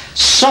them.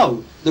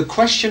 So, the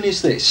question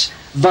is this.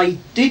 They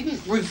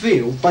didn't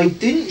reveal, they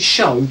didn't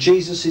show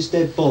Jesus'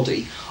 dead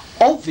body.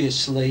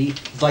 Obviously,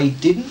 they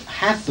didn't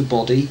have the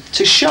body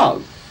to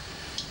show.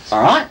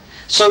 Alright?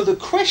 So the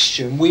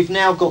question we've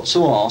now got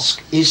to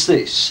ask is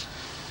this.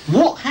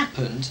 What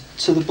happened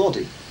to the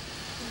body?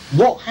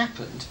 What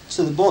happened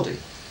to the body?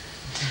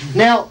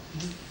 Now,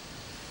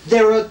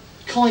 there are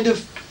kind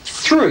of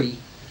three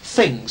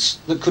things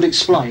that could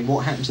explain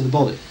what happened to the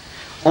body.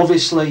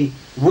 Obviously,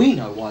 we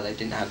know why they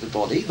didn't have the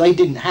body. They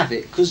didn't have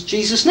it because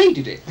Jesus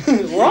needed it.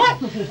 Right?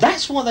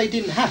 That's why they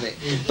didn't have it.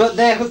 But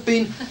there have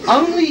been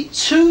only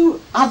two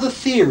other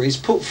theories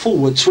put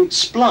forward to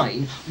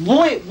explain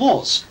why it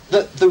was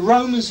that the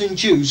Romans and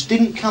Jews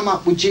didn't come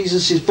up with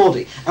Jesus'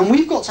 body. And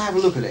we've got to have a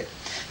look at it.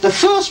 The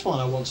first one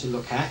I want to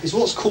look at is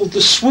what's called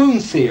the swoon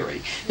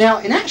theory. Now,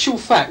 in actual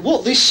fact,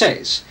 what this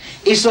says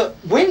is that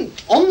when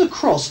on the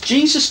cross,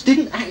 Jesus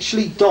didn't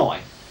actually die.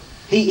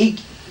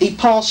 He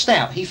passed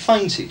out, he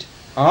fainted,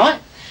 alright?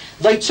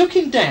 They took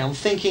him down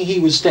thinking he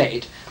was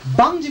dead,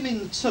 bunged him in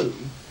the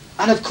tomb,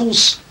 and of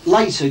course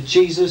later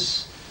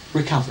Jesus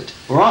recovered,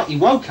 alright? He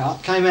woke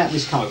up, came out of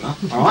his coma,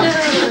 alright?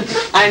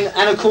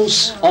 and of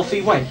course off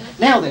he went.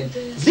 Now then,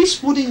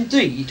 this would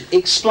indeed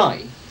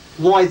explain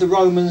why the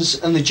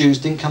Romans and the Jews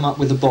didn't come up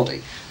with a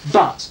body.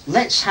 But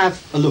let's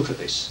have a look at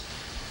this.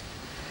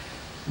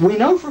 We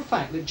know for a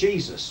fact that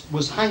Jesus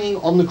was hanging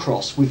on the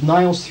cross with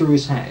nails through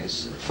his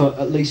hands for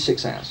at least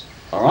 6 hours.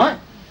 Alright?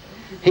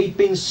 He'd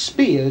been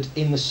speared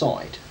in the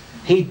side.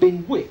 He'd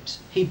been whipped.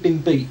 He'd been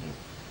beaten.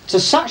 To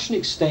such an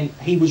extent,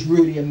 he was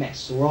really a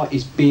mess, alright?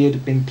 His beard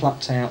had been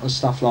plucked out and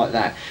stuff like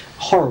that.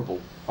 Horrible,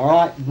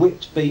 alright?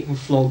 Whipped, beaten,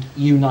 flogged,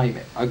 you name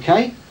it,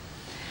 okay?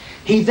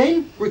 He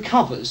then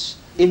recovers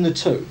in the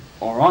tomb,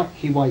 alright?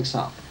 He wakes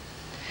up.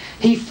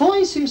 He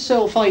finds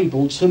himself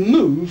able to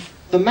move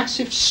the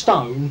massive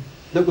stone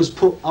that was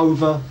put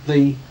over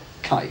the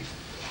cave.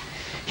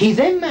 He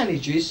then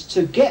manages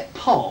to get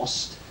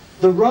past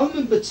the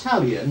Roman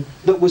battalion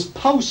that was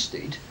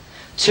posted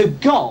to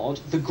guard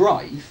the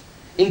grave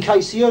in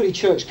case the early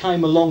church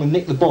came along and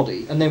nicked the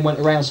body and then went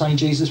around saying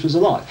Jesus was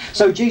alive.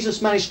 So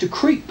Jesus managed to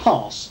creep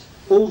past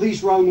all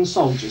these Roman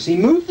soldiers. He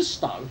moved the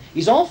stone.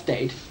 He's half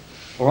dead.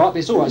 Alright, but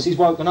it's alright, so he's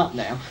woken up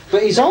now.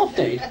 But he's half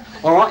dead.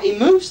 Alright, he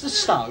moves the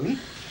stone.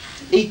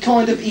 He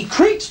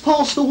creeps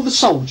past all the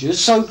soldiers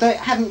so they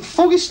haven't the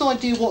foggiest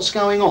idea what's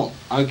going on.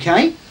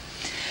 Okay?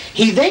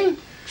 He then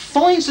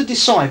finds the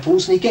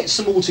disciples and he gets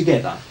them all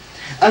together.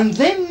 And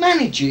then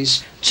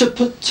manages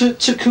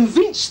to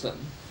convince them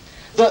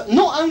that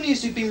not only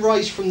has he been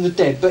raised from the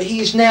dead, but he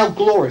is now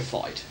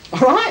glorified.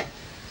 Alright?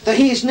 That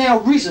he is now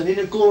risen in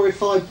a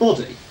glorified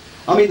body.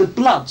 I mean, the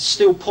blood's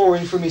still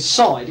pouring from his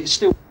side. It's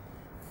still...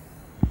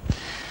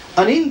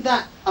 And in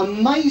that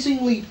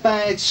amazingly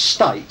bad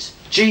state,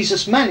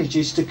 Jesus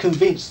manages to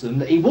convince them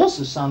that he was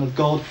the Son of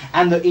God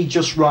and that he'd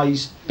just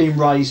been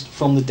raised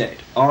from the dead.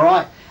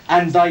 Alright?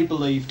 And they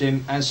believed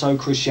him, and so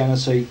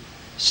Christianity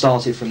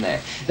started from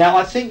there. Now,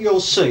 I think you'll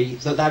see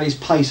that that is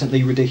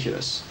patently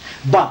ridiculous.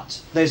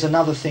 But there's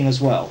another thing as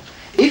well.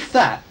 If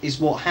that is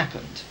what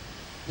happened,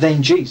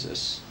 then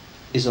Jesus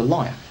is a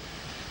liar.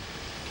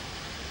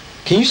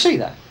 Can you see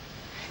that?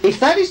 If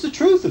that is the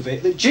truth of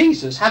it, that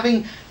Jesus,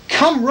 having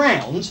come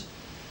round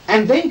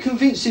and then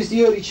convinces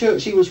the early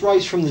church he was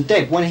raised from the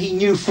dead when he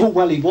knew full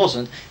well he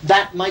wasn't,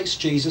 that makes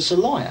Jesus a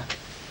liar.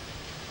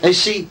 You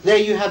see, there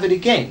you have it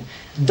again.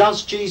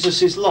 Does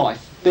Jesus'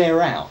 life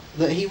bear out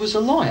that he was a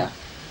liar?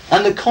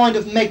 And the kind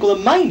of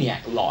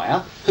megalomaniac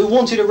liar who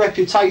wanted a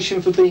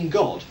reputation for being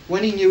God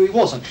when he knew he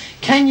wasn't.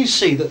 Can you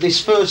see that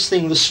this first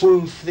thing, the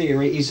swoon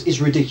theory,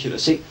 is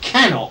ridiculous? It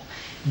cannot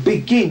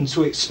begin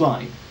to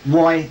explain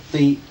why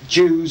the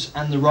Jews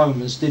and the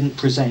Romans didn't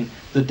present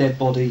the dead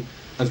body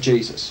of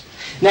Jesus.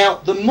 Now,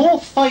 the more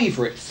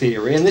favourite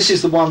theory, and this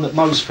is the one that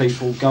most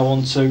people go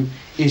on to,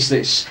 is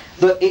this,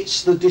 that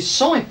it's the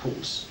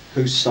disciples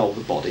who stole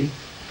the body.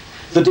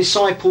 The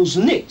disciples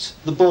nicked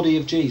the body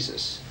of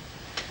Jesus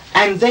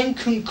and then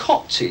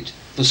concocted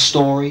the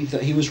story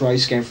that he was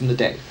raised again from the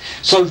dead.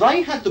 So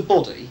they had the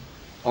body,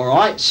 all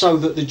right, so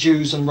that the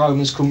Jews and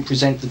Romans couldn't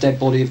present the dead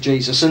body of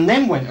Jesus, and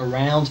then went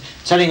around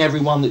telling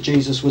everyone that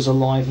Jesus was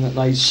alive and that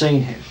they'd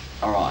seen him.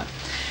 All right.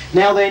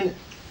 Now then,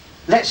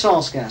 let's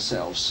ask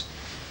ourselves,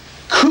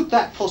 could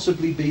that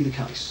possibly be the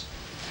case?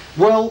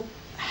 Well,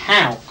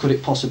 how could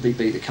it possibly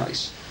be the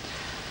case?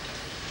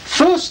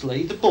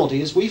 Firstly, the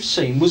body, as we've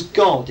seen, was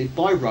guarded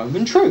by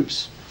Roman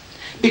troops.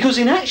 Because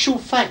in actual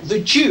fact, the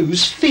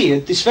Jews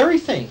feared this very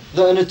thing,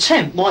 that an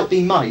attempt might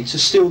be made to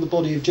steal the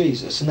body of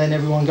Jesus and then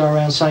everyone go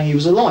around saying he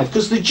was alive.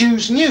 Because the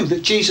Jews knew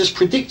that Jesus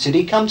predicted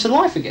he'd come to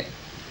life again.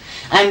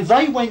 And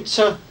they went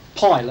to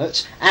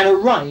Pilate and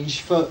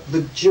arranged for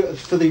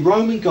the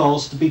Roman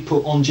guards to be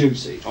put on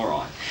duty. All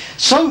right.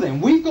 So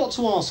then, we've got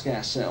to ask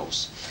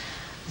ourselves,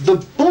 the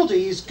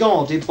body is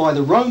guarded by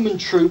the Roman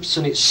troops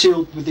and it's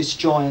sealed with this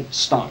giant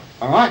stone.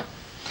 All right.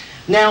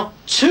 Now,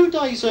 2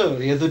 days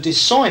earlier, the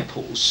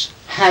disciples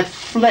had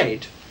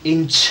fled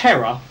in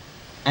terror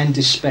and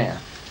despair.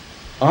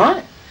 All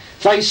right?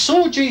 They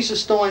saw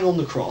Jesus dying on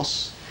the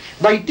cross.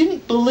 They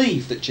didn't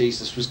believe that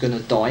Jesus was going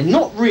to die.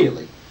 Not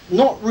really.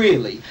 Not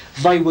really.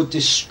 They were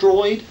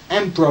destroyed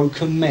and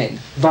broken men.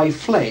 They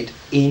fled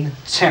in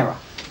terror.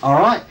 All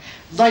right?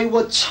 They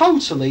were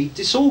totally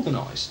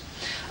disorganised.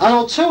 And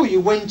I'll tell you,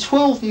 when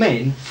 12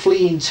 men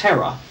flee in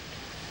terror,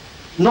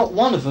 not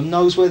one of them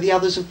knows where the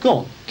others have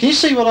gone. Can you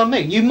see what I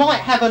mean? You might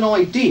have an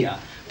idea,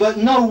 but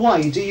no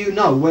way do you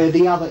know where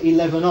the other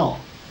 11 are.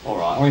 All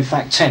right, or in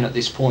fact 10 at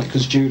this point,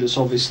 because Judas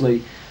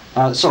obviously...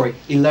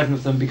 11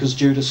 of them because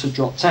Judas had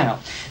dropped out.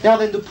 Now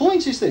then, the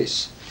point is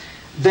this.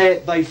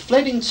 They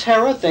fled in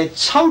terror. They're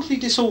totally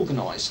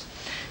disorganised.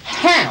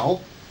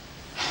 How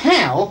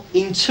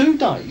in 2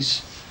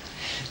 days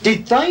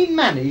did they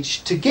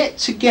manage to get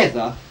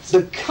together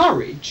the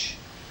courage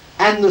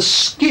and the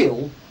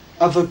skill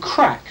of a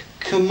crack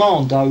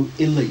commando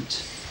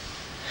elite,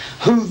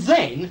 who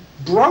then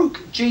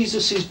broke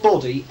Jesus'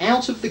 body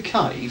out of the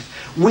cave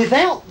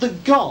without the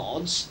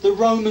guards, the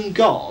Roman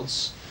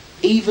guards,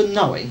 even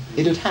knowing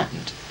it had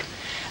happened?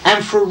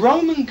 And for a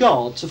Roman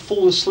guard to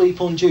fall asleep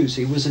on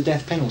duty was a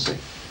death penalty.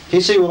 You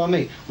see what I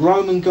mean?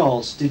 Roman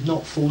guards did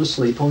not fall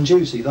asleep on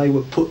duty. They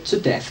were put to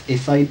death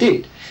if they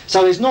did.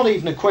 So there's not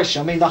even a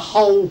question. I mean, the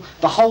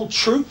whole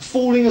troop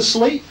falling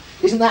asleep,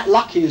 isn't that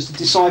lucky as the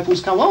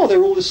disciples come, oh,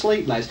 they're all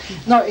asleep, lads.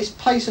 No, it's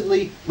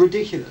patently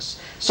ridiculous.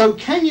 So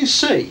can you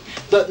see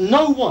that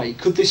no way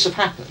could this have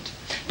happened?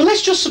 But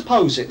let's just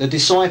suppose it. The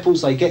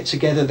disciples, they get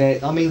together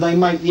there. I mean, they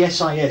make the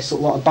SAS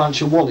look like a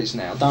bunch of wallies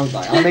now, don't they?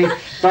 I mean,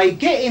 they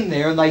get in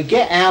there and they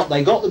get out.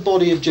 They got the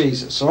body of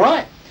Jesus, all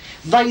right?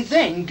 They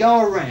then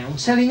go around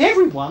telling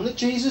everyone that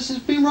Jesus has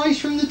been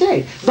raised from the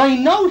dead. They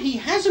know he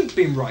hasn't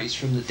been raised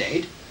from the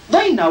dead.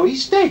 They know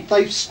he's dead.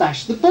 They've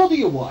stashed the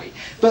body away.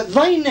 But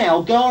they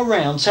now go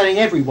around telling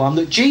everyone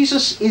that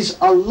Jesus is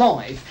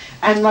alive,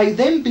 and they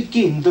then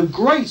begin the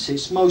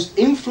greatest, most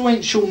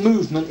influential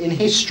movement in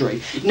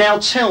history. Now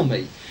tell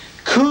me,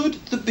 could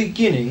the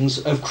beginnings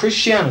of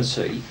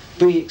Christianity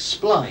be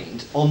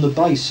explained on the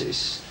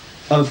basis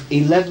of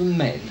 11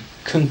 men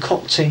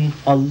concocting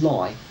a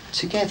lie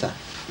together?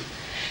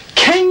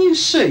 Can you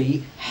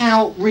see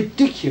how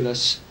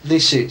ridiculous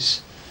this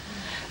is?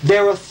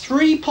 There are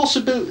three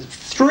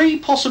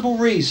possible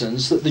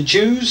reasons that the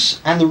Jews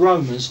and the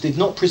Romans did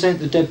not present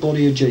the dead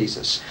body of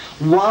Jesus.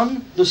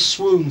 1, the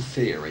swoon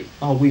theory.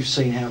 Oh, we've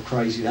seen how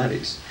crazy that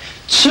is.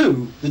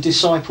 2, the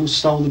disciples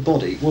stole the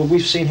body. Well,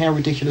 we've seen how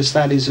ridiculous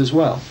that is as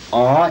well.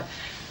 All right.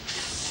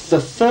 The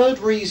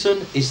 3rd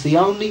reason is the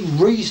only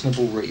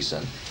reasonable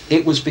reason.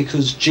 It was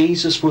because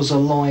Jesus was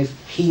alive.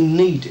 He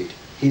needed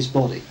his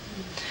body.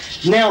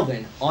 Now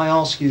then, I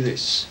ask you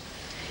this.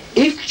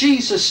 If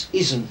Jesus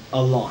isn't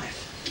alive,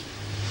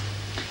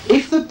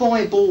 if the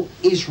Bible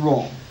is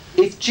wrong,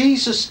 if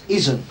Jesus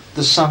isn't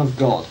the Son of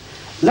God,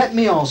 let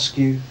me ask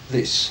you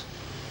this.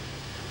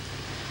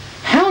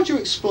 How do you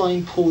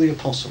explain Paul the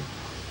Apostle?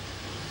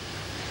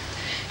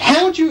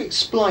 How do you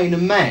explain a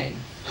man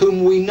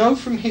whom we know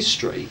from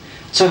history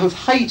to have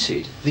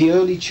hated the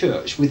early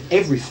church with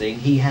everything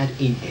he had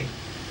in him?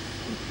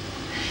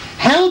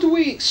 How do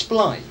we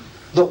explain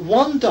that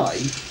one day,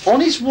 on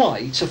his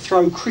way to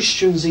throw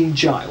Christians in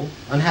jail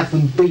and have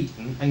them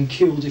beaten and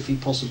killed if he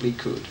possibly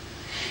could,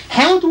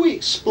 how do we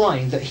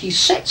explain that he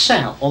sets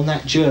out on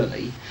that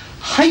journey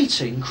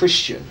hating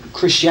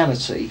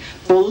Christianity,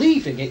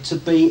 believing it to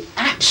be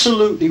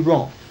absolutely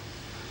wrong,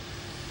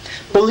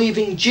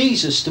 believing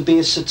Jesus to be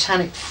a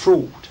satanic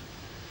fraud,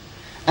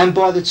 and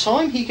by the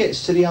time he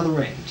gets to the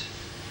other end,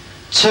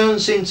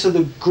 turns into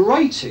the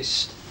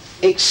greatest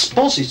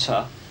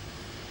expositor,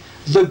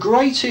 the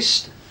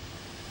greatest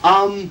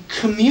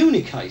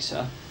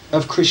communicator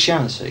of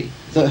Christianity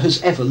that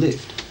has ever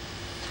lived.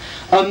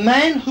 A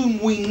man whom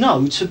we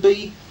know to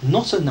be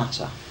not a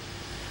nutter.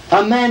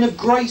 A man of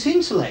great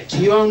intellect.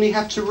 You only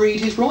have to read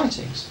his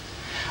writings.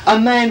 A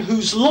man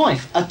whose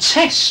life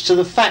attests to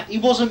the fact he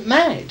wasn't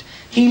mad.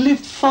 He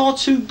lived far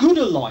too good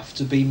a life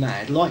to be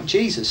mad, like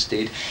Jesus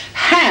did.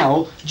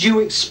 How do you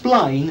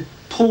explain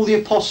Paul the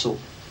Apostle?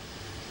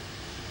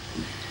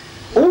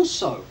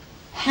 Also,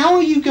 how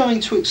are you going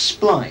to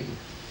explain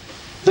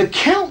the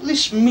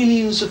countless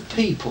millions of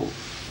people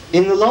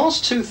in the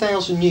last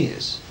 2,000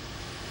 years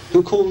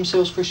who call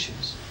themselves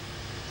Christians?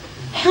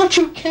 How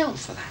do you account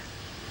for that?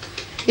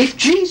 If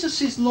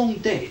Jesus is long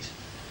dead,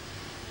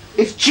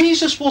 if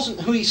Jesus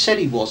wasn't who he said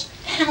he was,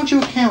 how do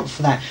you account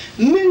for that?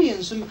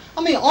 Millions of...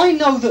 I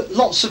know that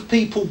lots of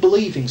people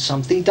believing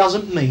something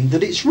doesn't mean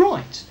that it's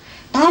right.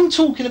 But I'm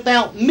talking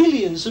about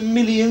millions and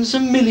millions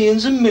and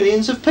millions and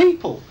millions of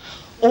people,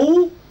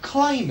 all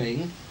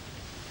claiming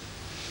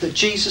that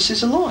Jesus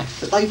is alive,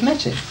 that they've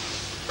met him.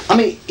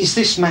 Is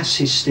this mass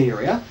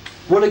hysteria?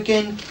 Well,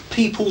 again,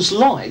 people's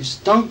lives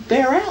don't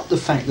bear out the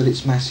fact that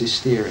it's mass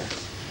hysteria.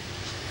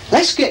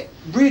 Let's get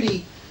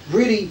really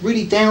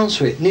down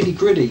to it, nitty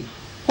gritty.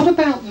 What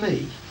about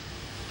me?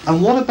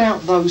 And what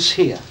about those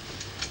here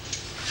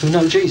who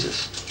know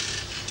Jesus?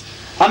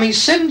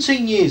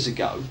 17 years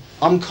ago,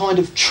 I'm kind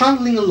of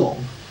travelling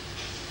along.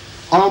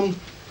 I'm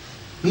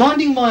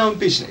minding my own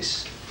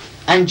business,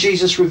 and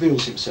Jesus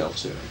reveals himself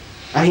to me.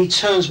 And he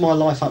turns my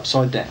life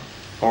upside down,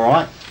 all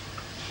right?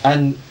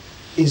 And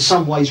in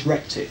some ways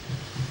wrecked it.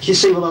 You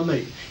see what I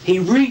mean? He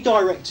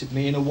redirected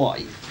me in a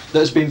way that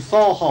has been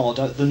far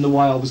harder than the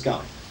way I was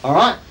going, all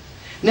right?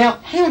 Now,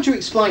 how do you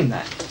explain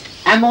that?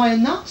 Am I a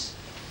nut?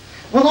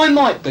 Well, I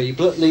might be,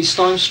 but at least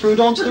I'm screwed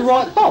onto the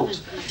right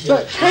bolt.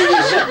 But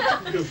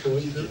can you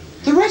see,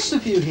 the rest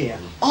of you here,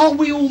 are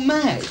we all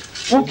mad?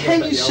 Well,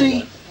 can you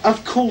see,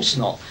 of course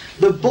not.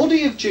 The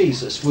body of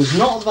Jesus was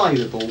not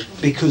available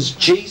because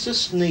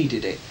Jesus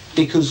needed it,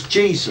 because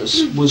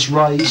Jesus was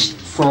raised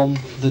from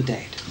the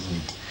dead.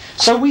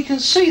 So we can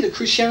see that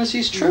Christianity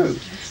is true.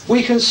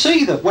 We can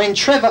see that when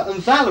Trevor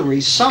and Valerie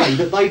say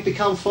that they've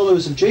become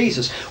followers of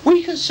Jesus,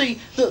 we can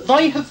see that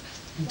they have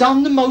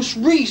done the most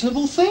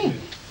reasonable thing.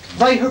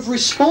 They have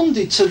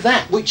responded to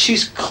that which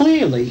is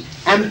clearly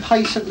and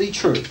patently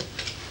true.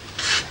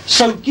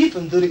 So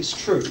given that it's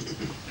true,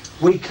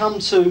 we come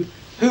to,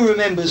 who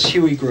remembers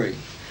Huey Green?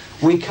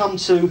 We come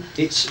to,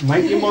 it's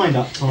make your mind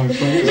up time,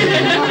 friends.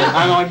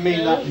 And I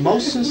mean that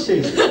most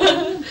sincerely.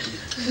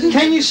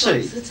 Can you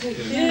see?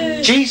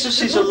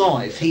 Jesus is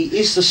alive. He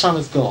is the Son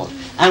of God.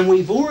 And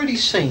we've already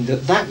seen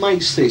that that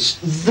makes this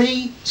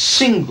the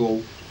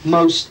single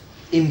most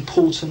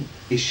important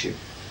issue.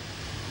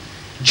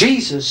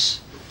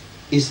 Jesus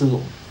is the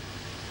Lord.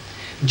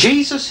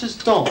 Jesus has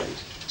died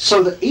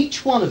so that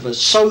each one of us,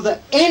 so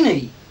that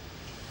any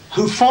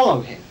who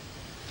follow him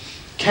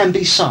can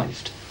be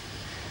saved.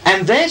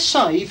 And they're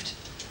saved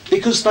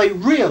because they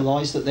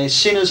realise that they're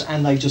sinners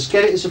and they just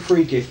get it as a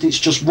free gift. It's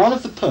just one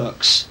of the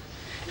perks.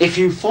 If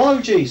you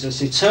follow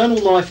Jesus,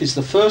 eternal life is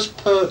the first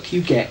perk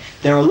you get.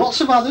 There are lots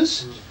of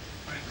others,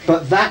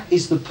 but that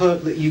is the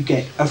perk that you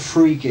get, a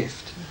free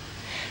gift.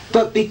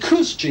 But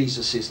because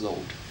Jesus is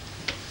Lord,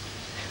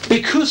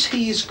 because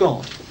he is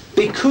God,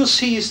 because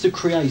he is the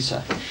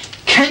Creator,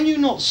 can you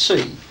not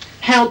see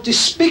how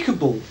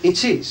despicable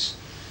it is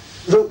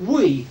that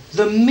we,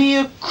 the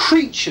mere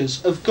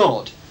creatures of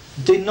God,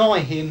 deny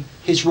him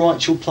his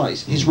rightful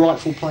place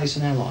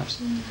in our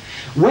lives?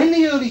 When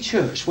the early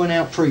church went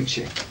out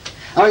preaching,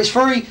 it's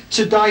very,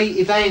 today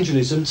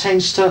evangelism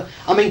tends to,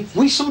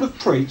 we sort of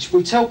preach,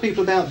 we tell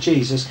people about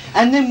Jesus,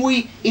 and then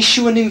we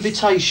issue an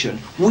invitation.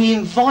 We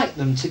invite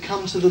them to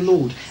come to the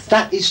Lord.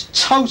 That is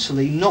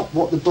totally not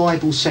what the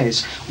Bible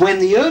says. When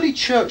the early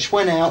church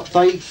went out,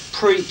 they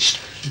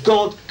preached,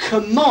 God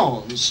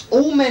commands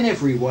all men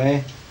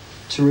everywhere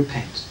to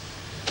repent.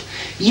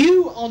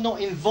 You are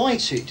not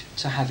invited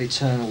to have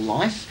eternal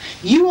life.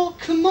 You are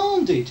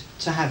commanded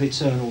to have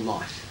eternal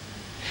life.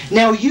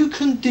 Now you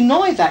can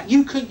deny that.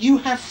 You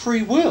have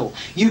free will.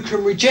 You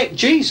can reject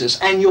Jesus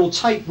and you'll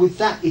take with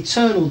that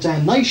eternal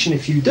damnation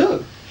if you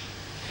do.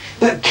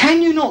 But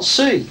can you not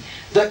see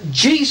that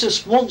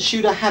Jesus wants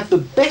you to have the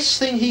best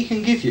thing he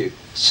can give you,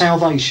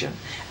 salvation,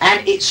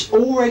 and it's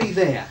already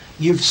there.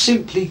 You've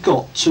simply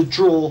got to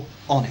draw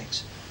on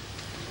it.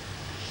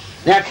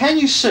 Now can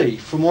you see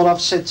from what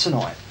I've said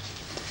tonight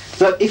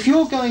that if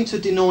you're going to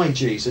deny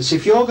Jesus,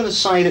 if you're going to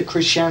say that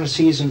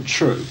Christianity isn't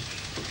true,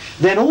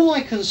 then all I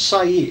can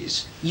say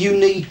is you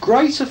need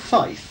greater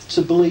faith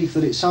to believe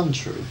that it's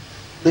untrue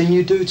than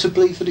you do to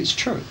believe that it's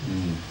true.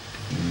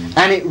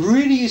 And it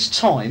really is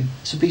time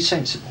to be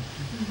sensible.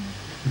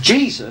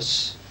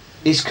 Jesus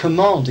is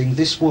commanding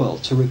this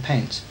world to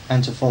repent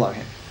and to follow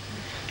him.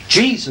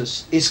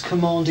 Jesus is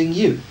commanding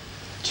you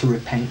to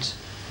repent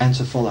and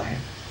to follow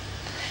him.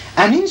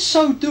 And in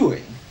so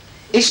doing,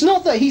 it's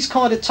not that he's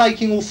kind of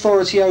taking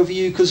authority over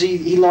you because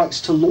he likes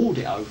to lord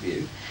it over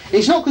you.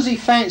 It's not because he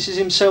fancies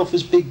himself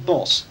as big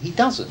boss. He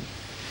doesn't.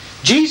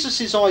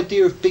 Jesus'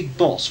 idea of big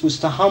boss was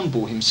to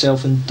humble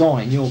himself and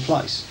die in your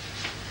place.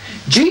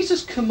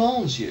 Jesus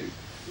commands you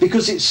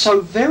because it's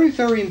so very,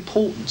 very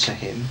important to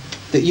him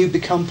that you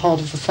become part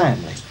of the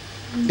family.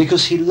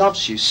 Because he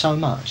loves you so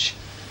much.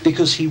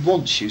 Because he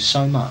wants you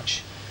so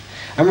much.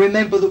 And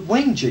remember that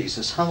when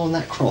Jesus hung on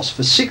that cross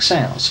for 6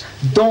 hours,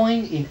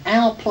 dying in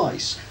our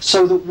place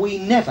so that we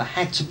never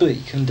had to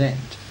be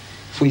condemned.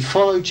 If we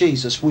follow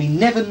Jesus, we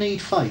never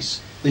need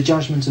face the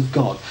judgment of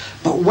God.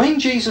 But when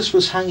Jesus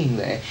was hanging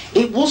there,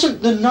 it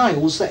wasn't the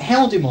nails that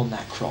held him on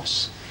that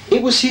cross.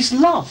 It was his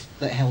love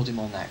that held him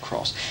on that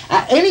cross.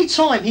 At any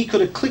time he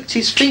could have clicked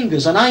his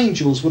fingers and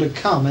angels would have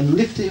come and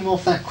lifted him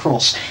off that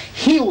cross,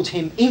 healed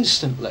him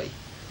instantly.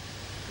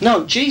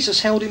 No,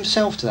 Jesus held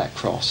himself to that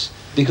cross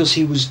because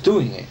he was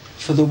doing it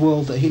for the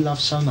world that he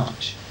loved so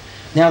much.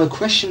 Now the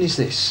question is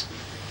this: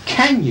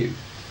 can you,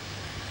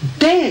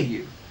 dare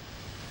you,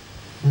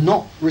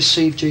 not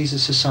receive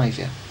Jesus as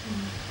Saviour?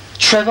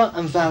 Trevor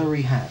and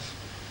Valerie have.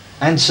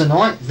 And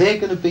tonight they're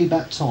going to be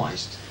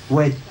baptised.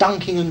 We're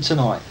dunking them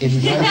tonight in the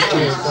name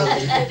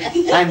of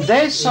Jesus. And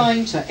they're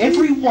saying to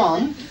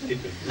everyone,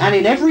 and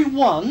in every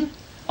one,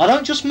 I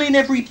don't just mean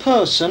every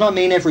person, I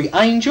mean every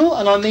angel,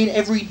 and I mean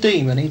every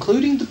demon,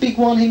 including the big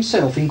one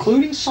himself,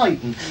 including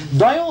Satan.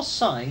 They are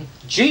saying,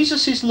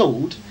 Jesus is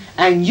Lord,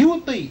 and you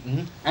are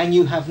beaten, and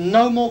you have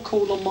no more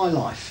call on my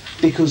life,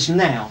 because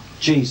now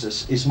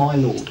Jesus is my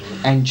Lord,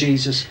 and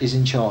Jesus is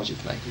in charge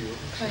of me.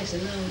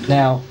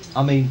 Now,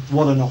 I mean,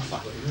 what an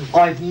offer.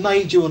 I've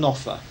made you an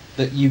offer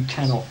that you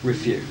cannot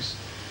refuse.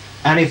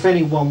 And if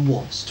anyone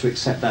wants to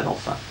accept that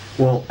offer,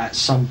 well, at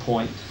some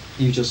point,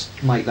 you just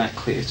make that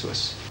clear to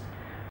us.